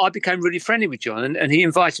in fact, I became really friendly with John, and he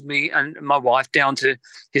invited me and my wife down to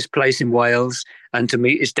his place in Wales and to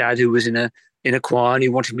meet his dad, who was in a choir, and he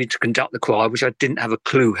wanted me to conduct the choir, which I didn't have a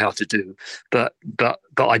clue how to do, but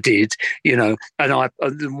I did, And I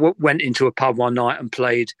went into a pub one night and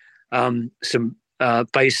played some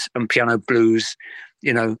bass and piano blues,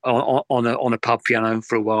 on a pub piano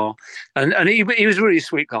for a while, and he was really a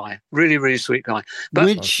sweet guy, really really sweet guy. But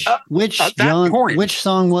which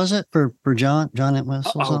song was it for John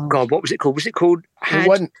Entwistle's song? God, what was it called? Was it called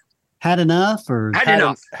Had Enough or Had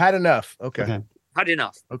Enough? Had Enough. Okay. Had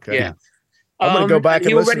Enough. Okay. Yeah. I'm going to go back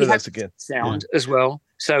and listen to this again. Sound as well,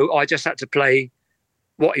 so I just had to play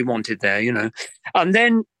what he wanted there, and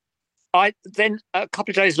then a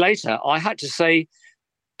couple of days later, I had to say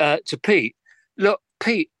to Pete, look,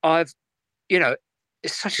 Pete, it's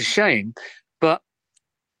such a shame, but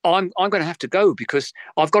I'm going to have to go because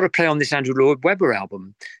I've got to play on this Andrew Lloyd Webber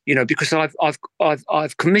album, because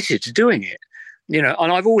I've committed to doing it,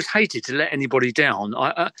 and I've always hated to let anybody down.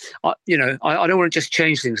 I don't want to just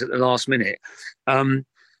change things at the last minute. And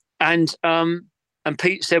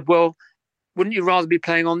Pete said, well, wouldn't you rather be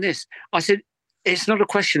playing on this? I said, it's not a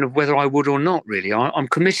question of whether I would or not, really. I'm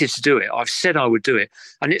committed to do it. I've said I would do it.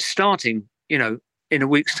 And it's starting, in a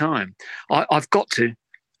week's time. I've got to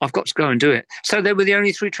go and do it. So they were the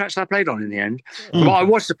only 3 tracks I played on in the end. Mm. But I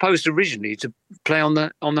was supposed originally to play on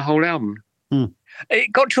the whole album. Mm.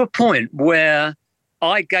 It got to a point where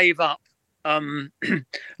I gave up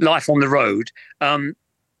life on the road.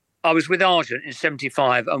 I was with Argent in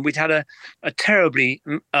 75, and we'd had a terribly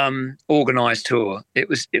organised tour. It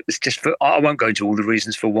was just I won't go into all the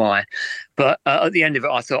reasons for why, but at the end of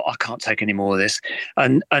it, I thought I can't take any more of this.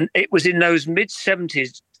 And it was in those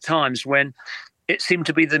mid-70s times when it seemed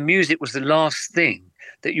to be the music was the last thing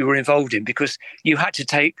that you were involved in, because you had to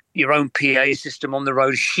take your own PA system on the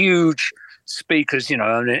road, huge speakers,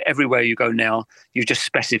 and everywhere you go now, you just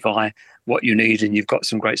specify what you need, and you've got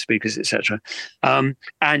some great speakers, etc.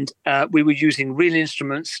 And we were using real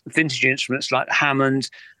instruments, vintage instruments like Hammond,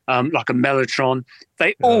 like a Mellotron.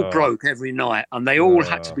 They all broke every night, and they all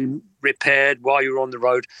had to be repaired while you were on the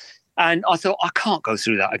road. And I thought, I can't go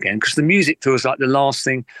through that again, because the music feels like the last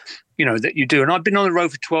thing, that you do. And I'd been on the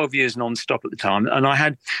road for 12 years non-stop at the time, and I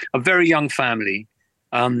had a very young family.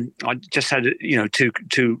 I just had,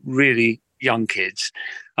 two really young kids.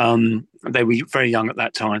 They were very young at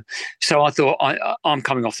that time. So I thought, I'm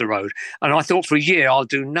coming off the road. And I thought for a year, I'll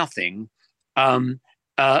do nothing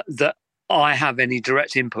that I have any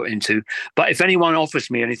direct input into. But if anyone offers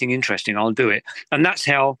me anything interesting, I'll do it. And that's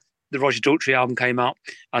how the Roger Daltrey album came out,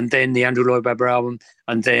 and then the Andrew Lloyd Webber album,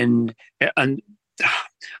 and then and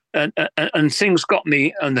Things Got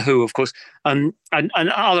Me, and The Who, of course, and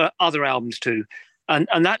other albums too.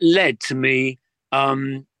 And that led to me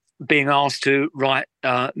being asked to write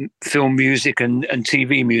film music and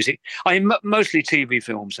TV music. I mean, mostly TV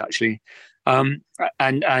films, actually, and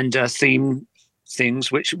theme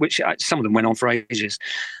things, which some of them went on for ages.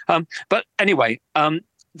 But anyway,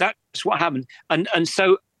 that's what happened. And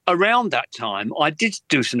so around that time, I did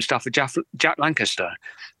do some stuff with Jack Lancaster,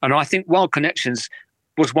 and I think Wild Connections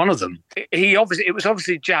was one of them. It was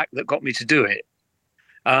obviously Jack that got me to do it,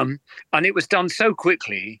 and it was done so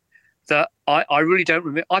quickly that I really don't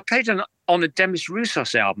remember. I played on a Demis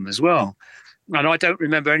Roussos album as well, and I don't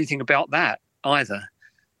remember anything about that either.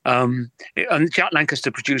 And Jack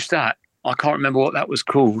Lancaster produced that. I can't remember what that was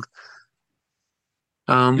called.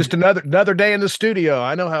 Just another day in the studio.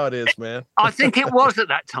 I know how it is, man. I think it was at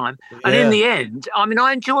that time. And in the end, I mean,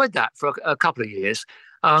 I enjoyed that for a couple of years.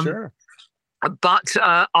 Sure. But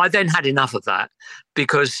I then had enough of that,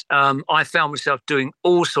 because I found myself doing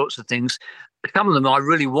all sorts of things. Some of them I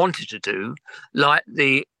really wanted to do, like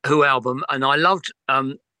the Who album, and I loved.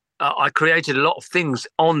 I created a lot of things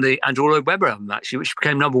on the Andrew Lloyd Webber album, actually, which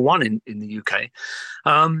became #1 in the UK.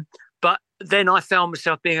 But then I found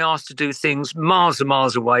myself being asked to do things miles and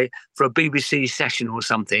miles away for a BBC session or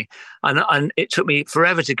something, and it took me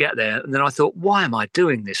forever to get there. And then I thought, why am I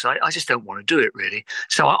doing this? I just don't want to do it, really.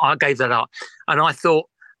 So I gave that up, and I thought,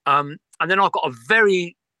 and then I've got a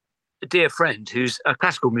very dear friend who's a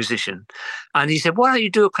classical musician, and he said, why don't you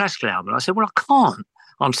do a classical album? I said, well, I can't.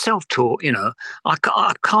 I'm self-taught,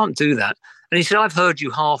 I can't do that. And he said, I've heard you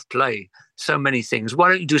half play so many things. Why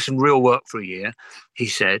don't you do some real work for a year? He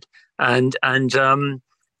said, and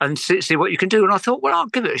see what you can do. And I thought, well, I'll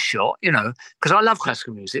give it a shot, because I love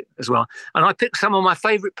classical music as well. And I picked some of my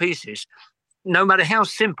favorite pieces, no matter how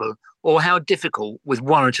simple or how difficult, with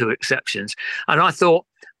one or two exceptions. And I thought,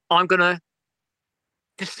 I'm going to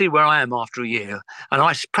just see where I am after a year. And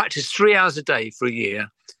I practiced 3 hours a day for a year,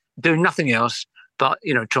 doing nothing else, but,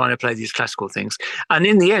 trying to play these classical things. And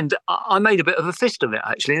in the end, I made a bit of a fist of it,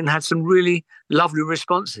 actually, and had some really lovely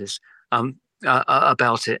responses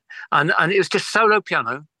about it. And it was just solo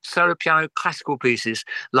piano, classical pieces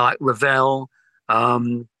like Ravel,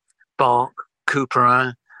 Bach,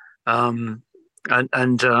 Couperin, and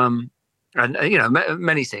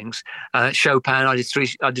many things. Chopin. I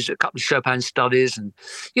did a couple of Chopin studies, and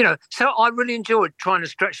so I really enjoyed trying to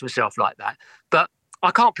stretch myself like that. But I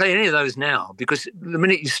can't play any of those now, because the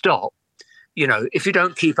minute you stop, if you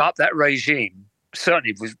don't keep up that regime,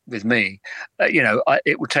 certainly with me,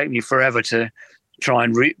 it would take me forever to try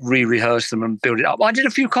and rehearse them and build it up. I did a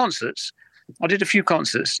few concerts, but did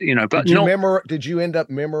you end up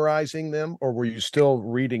memorizing them, or were you still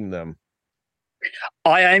reading them?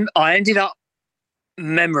 I ended up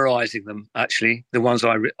memorizing them, actually, the ones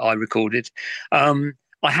I recorded. I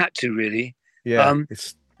had to, really. Yeah,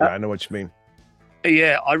 I know what you mean.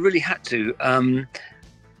 Yeah, I really had to.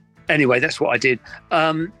 Anyway, that's what I did.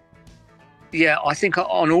 I think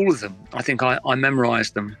on all of them, I think I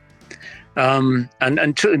memorized them,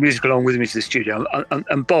 and took the music along with me to the studio.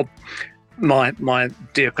 And Bob, my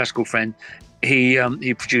dear classical friend, he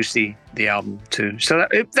produced the album too. So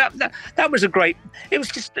that was a great. It was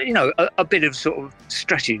just a bit of sort of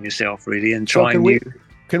stretching yourself, really, and trying new.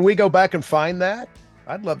 Can we go back and find that?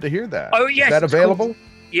 I'd love to hear that. Oh yes, is that available?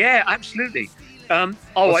 Yeah, absolutely.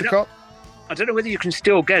 What's it called? I don't know whether you can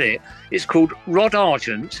still get it. It's called Rod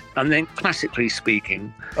Argent, and then Classically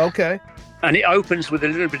Speaking. Okay. And it opens with a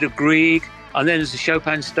little bit of Grieg, and then there's a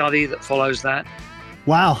Chopin study that follows that.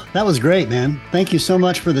 Wow, that was great, man. Thank you so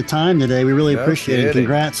much for the time today. We really appreciate it.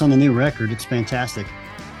 Congrats on the new record. It's fantastic.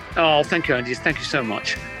 Oh, thank you, Andy. Thank you so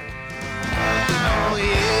much.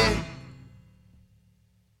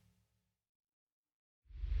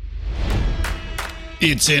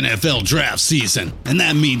 It's NFL draft season, and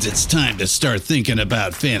that means it's time to start thinking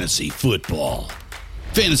about fantasy football.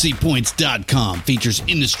 FantasyPoints.com features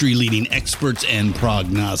industry-leading experts and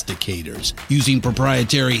prognosticators using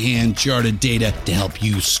proprietary hand-charted data to help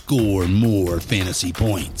you score more fantasy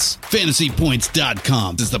points.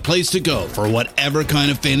 FantasyPoints.com is the place to go for whatever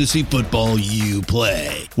kind of fantasy football you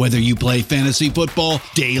play. Whether you play fantasy football,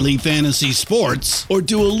 daily fantasy sports, or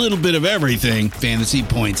do a little bit of everything, Fantasy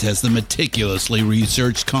Points has the meticulously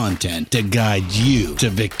researched content to guide you to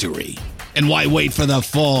victory. And why wait for the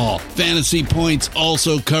fall? Fantasy Points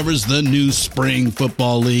also covers the new spring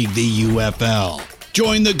football league, the UFL.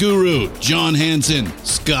 Join the guru, John Hansen,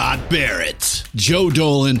 Scott Barrett, Joe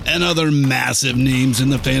Dolan, and other massive names in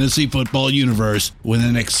the fantasy football universe with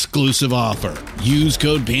an exclusive offer. Use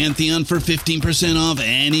code Pantheon for 15% off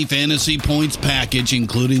any Fantasy Points package,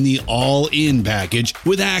 including the all-in package,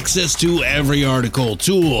 with access to every article,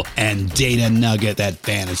 tool, and data nugget that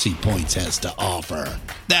Fantasy Points has to offer.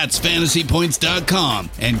 That's FantasyPoints.com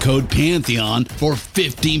and code Pantheon for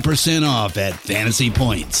 15% off at Fantasy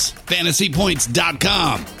Points.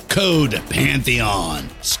 FantasyPoints.com, code Pantheon.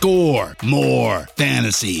 Score more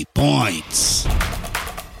fantasy points.